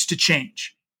think needs to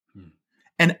change?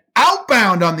 And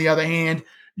outbound, on the other hand,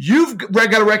 you've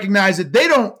got to recognize that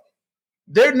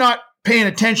they're not paying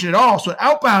attention at all. So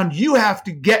outbound, you have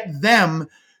to get them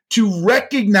to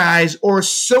recognize or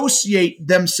associate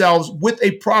themselves with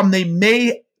a problem they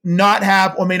may not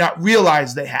have or may not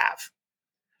realize they have.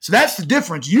 So that's the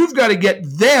difference. You've got to get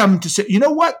them to say, you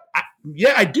know what?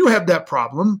 I do have that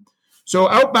problem. So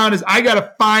outbound is I got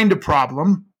to find a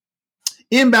problem.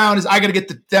 Inbound is I got to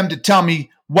get them to tell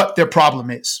me what their problem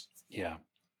is. Yeah.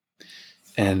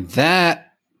 And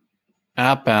that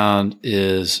outbound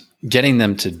is getting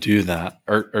them to do that,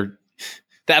 or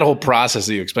that whole process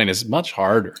that you explained is much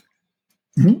harder.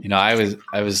 Mm-hmm.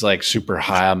 I was like super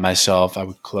high on myself. I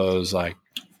would close like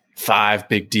 5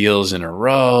 big deals in a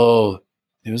row.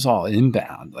 It was all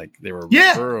inbound. Like they were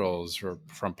referrals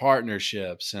from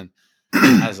partnerships. And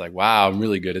I was like, wow, I'm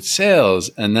really good at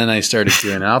sales. And then I started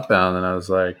doing outbound and I was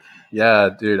like, yeah,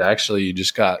 dude, actually you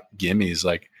just got gimmies,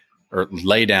 or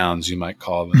laydowns, you might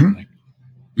call them. Mm-hmm. Like,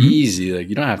 easy. Like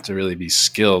you don't have to really be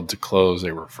skilled to close a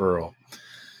referral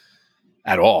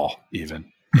at all,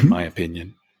 even in my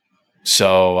opinion.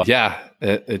 So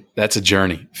that's a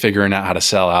journey, figuring out how to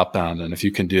sell outbound. And if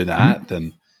you can do that,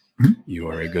 then you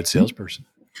are a good salesperson.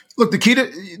 Look, the key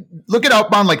to look at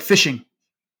outbound like fishing.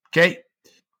 Okay.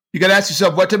 You got to ask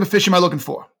yourself, what type of fish am I looking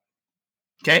for?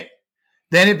 Okay.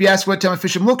 Then if you ask what type of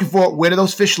fish I'm looking for, where do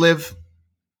those fish live?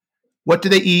 What do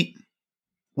they eat?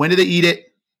 When do they eat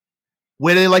it?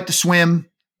 Where do they like to swim?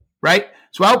 Right?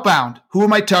 So outbound, who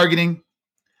am I targeting?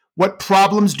 What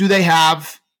problems do they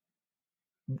have?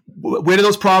 Where do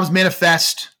those problems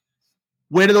manifest?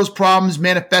 Where do those problems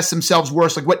manifest themselves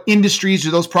worse? Like what industries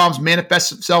do those problems manifest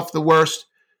themselves the worst?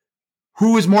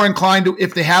 Who is more inclined to,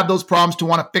 if they have those problems, to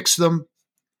want to fix them?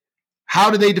 How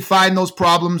do they define those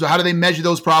problems, or how do they measure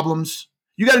those problems?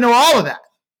 You got to know all of that.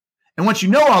 And once you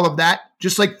know all of that,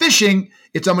 just like fishing,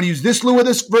 It's I'm going to use this lure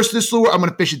versus this lure. I'm going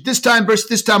to fish at this time versus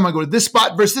this time. I'm going to go to this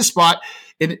spot versus this spot.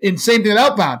 And same thing at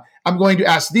outbound. I'm going to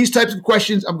ask these types of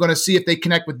questions. I'm going to see if they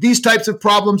connect with these types of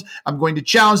problems. I'm going to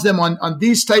challenge them on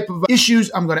these type of issues.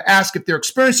 I'm going to ask if they're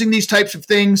experiencing these types of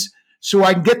things so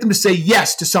I can get them to say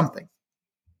yes to something.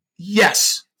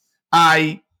 Yes,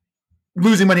 I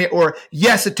losing money, or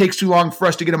yes, it takes too long for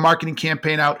us to get a marketing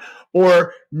campaign out,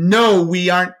 or no, we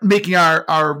aren't making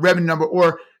our revenue number,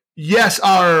 or yes,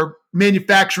 our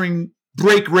manufacturing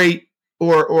break rate,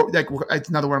 or like that's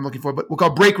another word I'm looking for, but we'll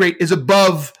call break rate is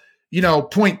above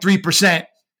 0.3%.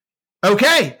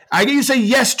 Okay, I get you to say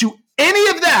yes to any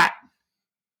of that.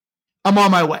 I'm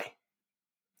on my way.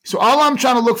 So all I'm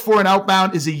trying to look for in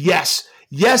outbound is a yes.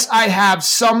 Yes, I have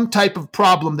some type of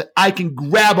problem that I can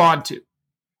grab onto,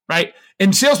 right?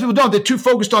 And salespeople don't. They're too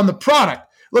focused on the product.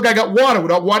 Look, I got water.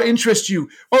 Would water interest you?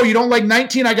 Oh, you don't like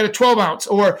 19? I got a 12 ounce.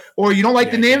 Or you don't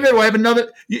like the name of it? Well, I have another.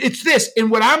 It's this.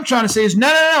 And what I'm trying to say is, no.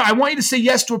 I want you to say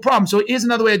yes to a problem. So here's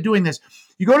another way of doing this.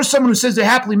 You go to someone who says they're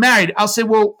happily married. I'll say,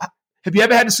 well, have you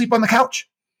ever had to sleep on the couch?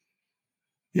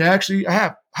 Yeah, actually, I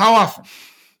have. How often?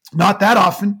 Not that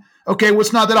often. Okay,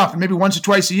 what's not that often? Maybe once or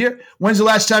twice a year. When's the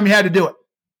last time you had to do it?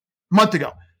 A month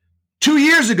ago. 2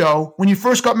 years ago, when you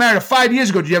first got married, or 5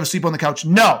 years ago, did you ever sleep on the couch?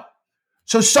 No.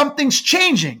 So something's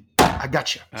changing. I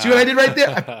got you. See what I did right there?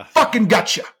 I fucking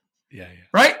got you. Yeah.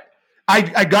 Right?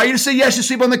 I got you to say yes, you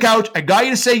sleep on the couch. I got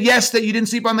you to say yes, that you didn't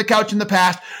sleep on the couch in the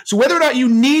past. So whether or not you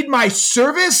need my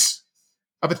service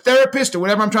of a therapist or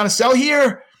whatever I'm trying to sell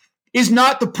here is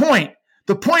not the point.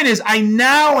 The point is I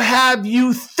now have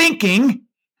you thinking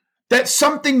that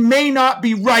something may not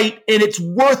be right and it's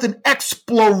worth an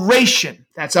exploration.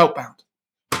 That's outbound.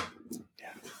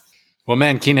 Well,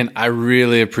 man, Keenan, I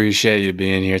really appreciate you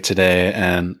being here today,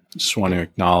 and just want to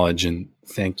acknowledge and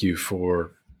thank you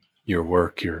for your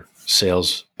work, your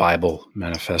sales Bible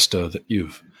manifesto that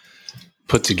you've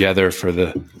put together for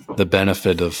the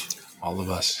benefit of all of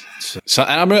us. So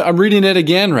I'm reading it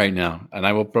again right now, and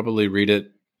I will probably read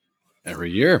it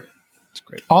every year. It's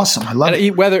great. Awesome. I love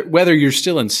it. Whether you're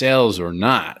still in sales or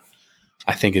not,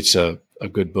 I think it's a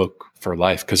good book for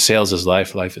life, because sales is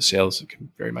life. Life is sales. It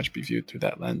can very much be viewed through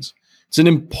that lens. It's an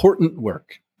important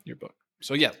work, your book.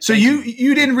 So yeah. So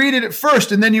you didn't read it at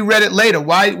first and then you read it later.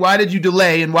 Why did you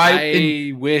delay, and why?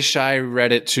 I wish I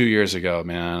read it 2 years ago,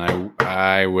 man.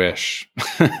 I wish.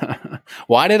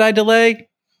 Why did I delay?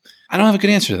 I don't have a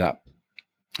good answer to that.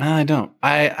 I don't.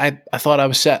 I thought I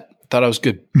was set. I thought I was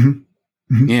good. Mm-hmm.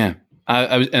 Mm-hmm. Yeah.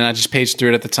 I just paged through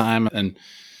it at the time and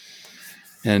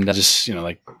I just,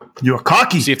 like, you were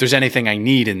cocky. See if there's anything I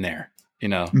need in there,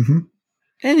 Mm-hmm.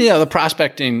 And the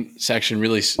prospecting section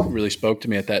really spoke to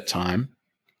me at that time.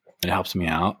 It helps me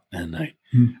out. And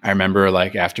I remember,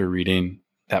 like, after reading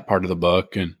that part of the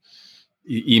book and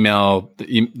the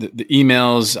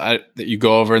emails that you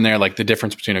go over in there, like the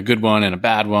difference between a good one and a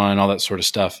bad one, all that sort of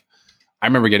stuff. I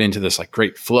remember getting into this like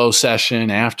great flow session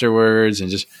afterwards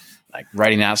and just like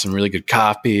writing out some really good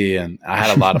copy. And I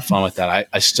had a lot of fun with that.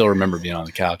 I still remember being on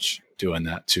the couch doing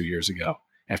that 2 years ago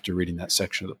after reading that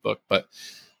section of the book, but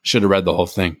should have read the whole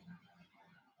thing.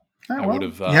 Oh, I would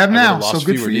have. You have now, lost so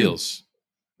good fewer for you. deals.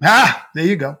 There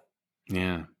you go.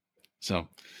 Yeah. So,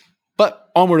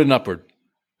 but onward and upward.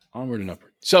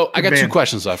 So I got two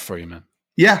questions left for you, man.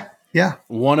 Yeah.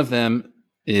 One of them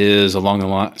is along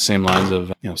the same lines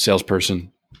of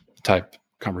salesperson type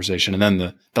conversation, and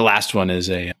then the last one is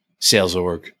a sales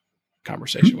org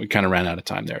conversation. We kind of ran out of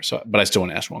time there, but I still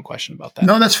want to ask one question about that.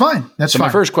 No, that's fine. That's fine.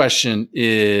 My first question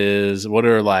is, what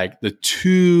are like the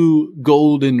two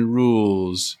golden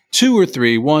rules, 2 or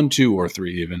 3, 1, 2 or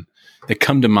 3 even, that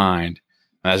come to mind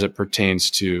as it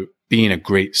pertains to being a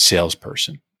great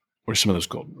salesperson? What are some of those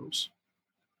golden rules?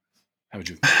 How would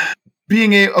you? I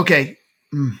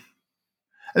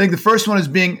think the first one is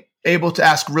being able to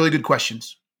ask really good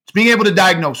questions. It's being able to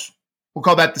diagnose. We'll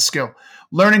call that the skill.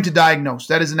 Learning to diagnose.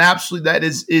 That is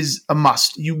is a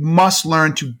must. You must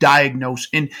learn to diagnose.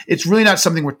 And it's really not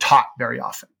something we're taught very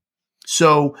often.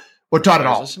 So we're taught at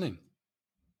all. Listening.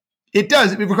 It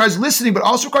does. It requires listening, but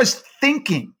also requires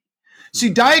thinking. See,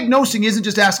 diagnosing isn't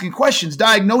just asking questions.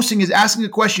 Diagnosing is asking a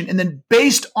question and then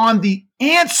based on the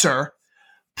answer,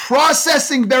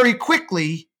 processing very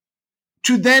quickly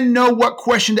to then know what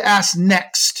question to ask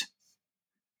next.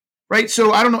 Right?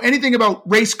 So I don't know anything about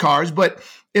race cars, but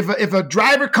if a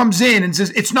driver comes in and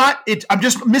says, I'm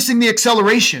just missing the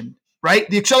acceleration, right?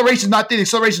 The acceleration is not there. The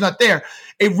acceleration is not there.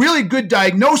 A really good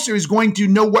diagnoser is going to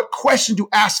know what question to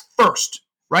ask first,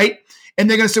 right? And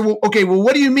they're going to say,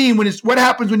 what do you mean what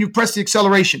happens when you press the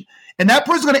acceleration? And that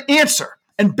person's going to answer.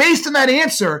 And based on that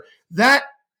answer, that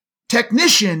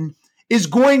technician is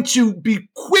going to be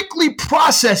quickly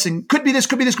processing. Could be this,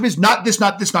 could be this, could be this, not this,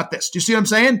 not this, not this. Do you see what I'm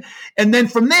saying? And then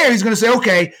from there, he's going to say,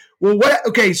 okay, well, what?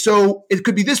 Okay, so it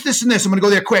could be this, this, and this. I'm going to go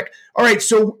there quick. All right,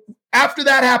 so after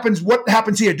that happens, what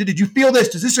happens here? Did you feel this?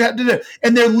 Does this happen?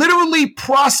 And they're literally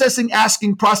processing,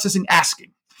 asking.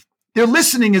 They're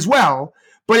listening as well,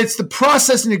 but it's the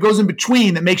processing that goes in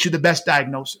between that makes you the best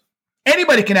diagnoser.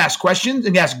 Anybody can ask questions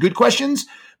and ask good questions,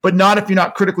 but not if you're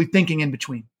not critically thinking in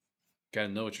between. Got to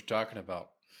know what you're talking about.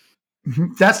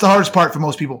 That's the hardest part for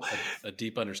most people. A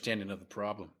deep understanding of the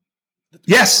problem.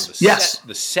 Yes.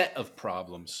 The set of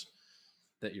problems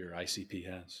that your ICP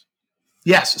has.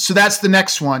 Yes. So that's the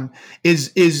next one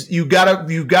is you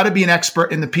gotta be an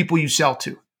expert in the people you sell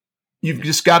to. You've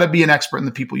just got to be an expert in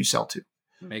the people you sell to.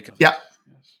 Yeah.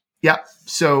 Yeah.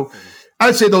 So I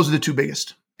would say those are the two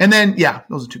biggest. And then,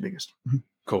 those are the two biggest.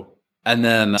 Cool. And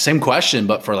then same question,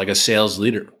 but for like a sales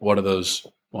leader, what are those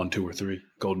 1, 2, or 3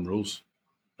 golden rules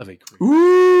of a career?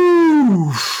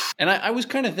 Ooh. And I was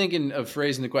kind of thinking of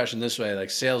phrasing the question this way,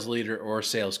 like sales leader or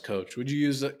sales coach. Would you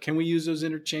use that? Can we use those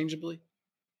interchangeably?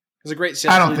 Because a great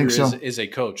sales leader is a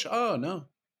coach. Oh, no.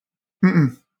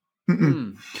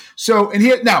 So, and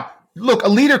here, now, look, a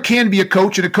leader can be a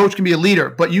coach and a coach can be a leader,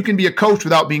 but you can be a coach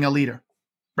without being a leader,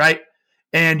 right?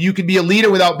 And you can be a leader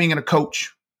without being a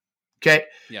coach. Okay.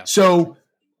 Yeah. So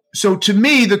to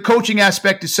me, the coaching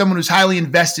aspect is someone who's highly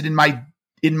invested in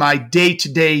my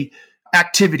day-to-day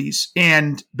activities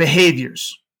and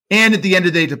behaviors. And at the end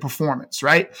of the day, the performance,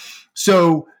 right?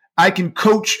 So I can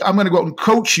coach, I'm going to go out and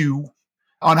coach you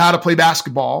on how to play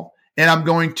basketball. And I'm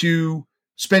going to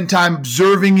spend time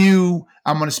observing you.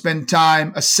 I'm going to spend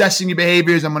time assessing your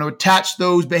behaviors. I'm going to attach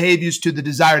those behaviors to the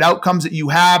desired outcomes that you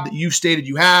have, that you've stated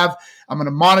you have. I'm going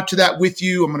to monitor that with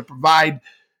you. I'm going to provide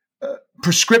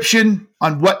prescription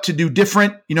on what to do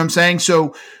different. You know what I'm saying?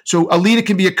 So a leader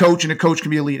can be a coach and a coach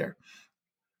can be a leader,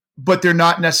 but they're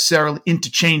not necessarily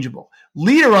interchangeable.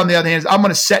 Leader, on the other hand, is I'm going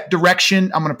to set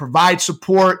direction. I'm going to provide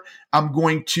support. I'm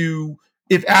going to,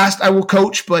 if asked, I will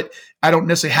coach, but I don't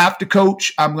necessarily have to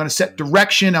coach. I'm going to set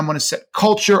direction. I'm going to set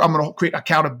culture. I'm going to create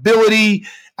accountability.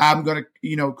 I'm going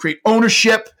to, create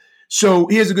ownership. So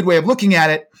here's a good way of looking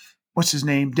at it. What's his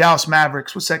name? Dallas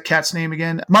Mavericks. What's that cat's name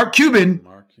again? Mark Cuban.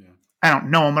 I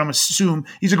don't know him, but I'm going to assume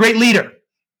he's a great leader.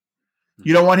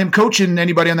 You don't want him coaching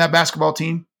anybody on that basketball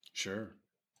team. Sure.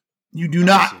 You do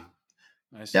not.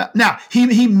 I see. Yeah. Now,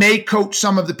 he may coach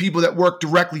some of the people that work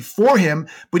directly for him,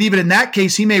 but even in that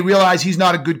case, he may realize he's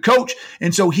not a good coach.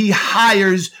 And so he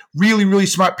hires really, really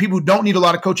smart people who don't need a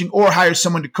lot of coaching or hires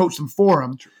someone to coach them for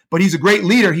him. But he's a great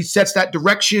leader. He sets that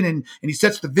direction and he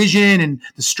sets the vision and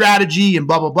the strategy and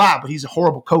blah, blah, blah. But he's a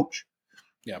horrible coach.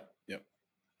 Yep.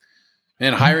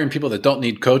 And hiring people that don't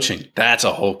need coaching, that's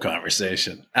a whole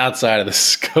conversation outside of the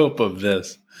scope of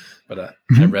this. But I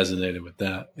resonated with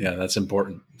that. Yeah, that's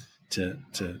important to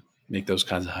make those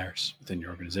kinds of hires within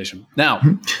your organization. Now,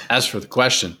 as for the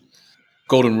question,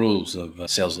 golden rules of a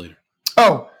sales leader.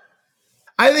 Oh,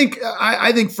 I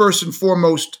think first and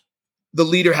foremost, the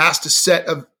leader has to set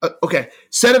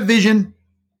a vision.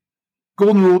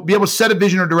 Golden rule: be able to set a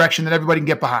vision or direction that everybody can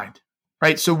get behind.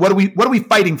 Right. So what are we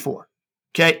fighting for?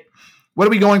 Okay. What are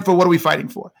we going for? What are we fighting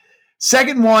for?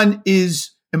 Second one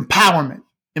is empowerment.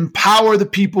 Empower the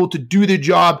people to do their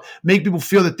job, make people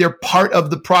feel that they're part of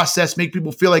the process, make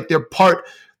people feel like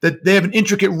that they have an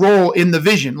intricate role in the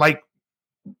vision. Like,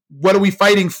 what are we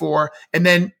fighting for? And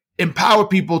then empower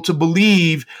people to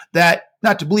believe that,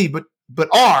 not to believe, but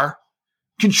are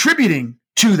contributing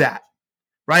to that,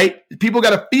 right? People got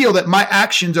to feel that my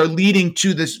actions are leading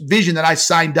to this vision that I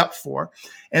signed up for.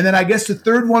 And then I guess the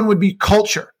third one would be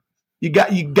culture. You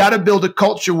got to build a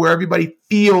culture where everybody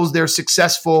feels they're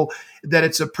successful, that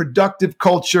it's a productive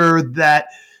culture, that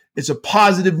it's a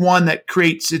positive one that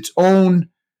creates its own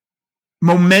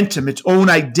momentum, its own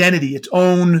identity, its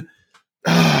own,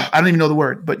 I don't even know the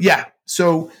word, but yeah.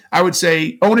 So I would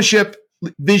say ownership,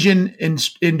 vision,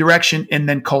 in direction, and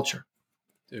then culture.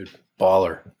 Dude,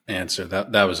 baller answer.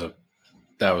 That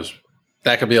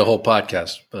could be a whole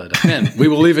podcast, but again, we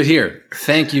will leave it here.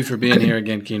 Thank you for being here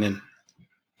again, Keenan.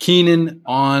 Keenan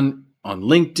on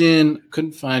LinkedIn.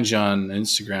 Couldn't find you on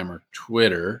Instagram or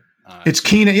Twitter. It's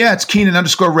Keenan. Yeah, it's Keenan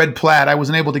 _red plaid. I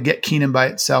wasn't able to get Keenan by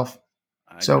itself.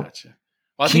 Gotcha.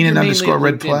 Well, Keenan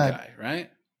 _red plaid. Guy,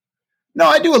 right? No,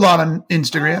 I do a lot on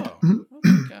Instagram.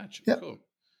 Okay, gotcha. Yep. Cool.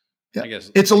 Yep. I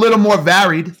guess it's a little more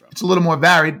varied.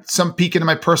 Some peek into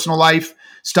my personal life,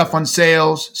 stuff on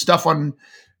sales, stuff on,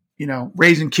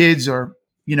 raising kids or,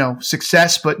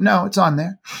 success, but no, it's on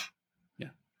there.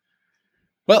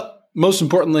 Well, most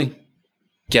importantly,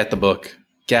 get the book,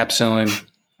 Gap Selling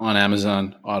on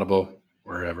Amazon, Audible,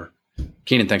 wherever.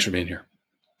 Keenan, thanks for being here.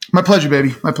 My pleasure,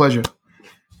 baby. My pleasure.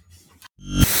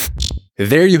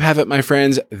 There you have it, my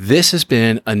friends. This has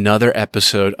been another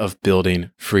episode of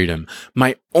Building Freedom.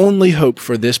 My only hope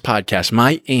for this podcast,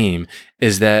 my aim,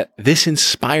 is that this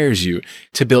inspires you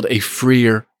to build a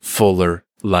freer, fuller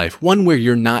life, one where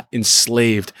you're not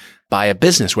enslaved by a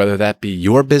business, whether that be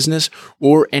your business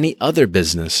or any other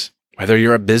business, whether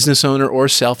you're a business owner or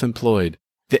self-employed.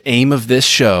 The aim of this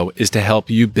show is to help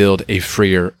you build a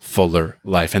freer, fuller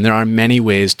life. And there are many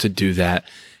ways to do that.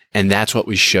 And that's what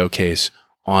we showcase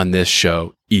on this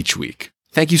show each week.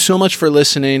 Thank you so much for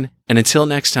listening. And until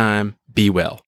next time, be well.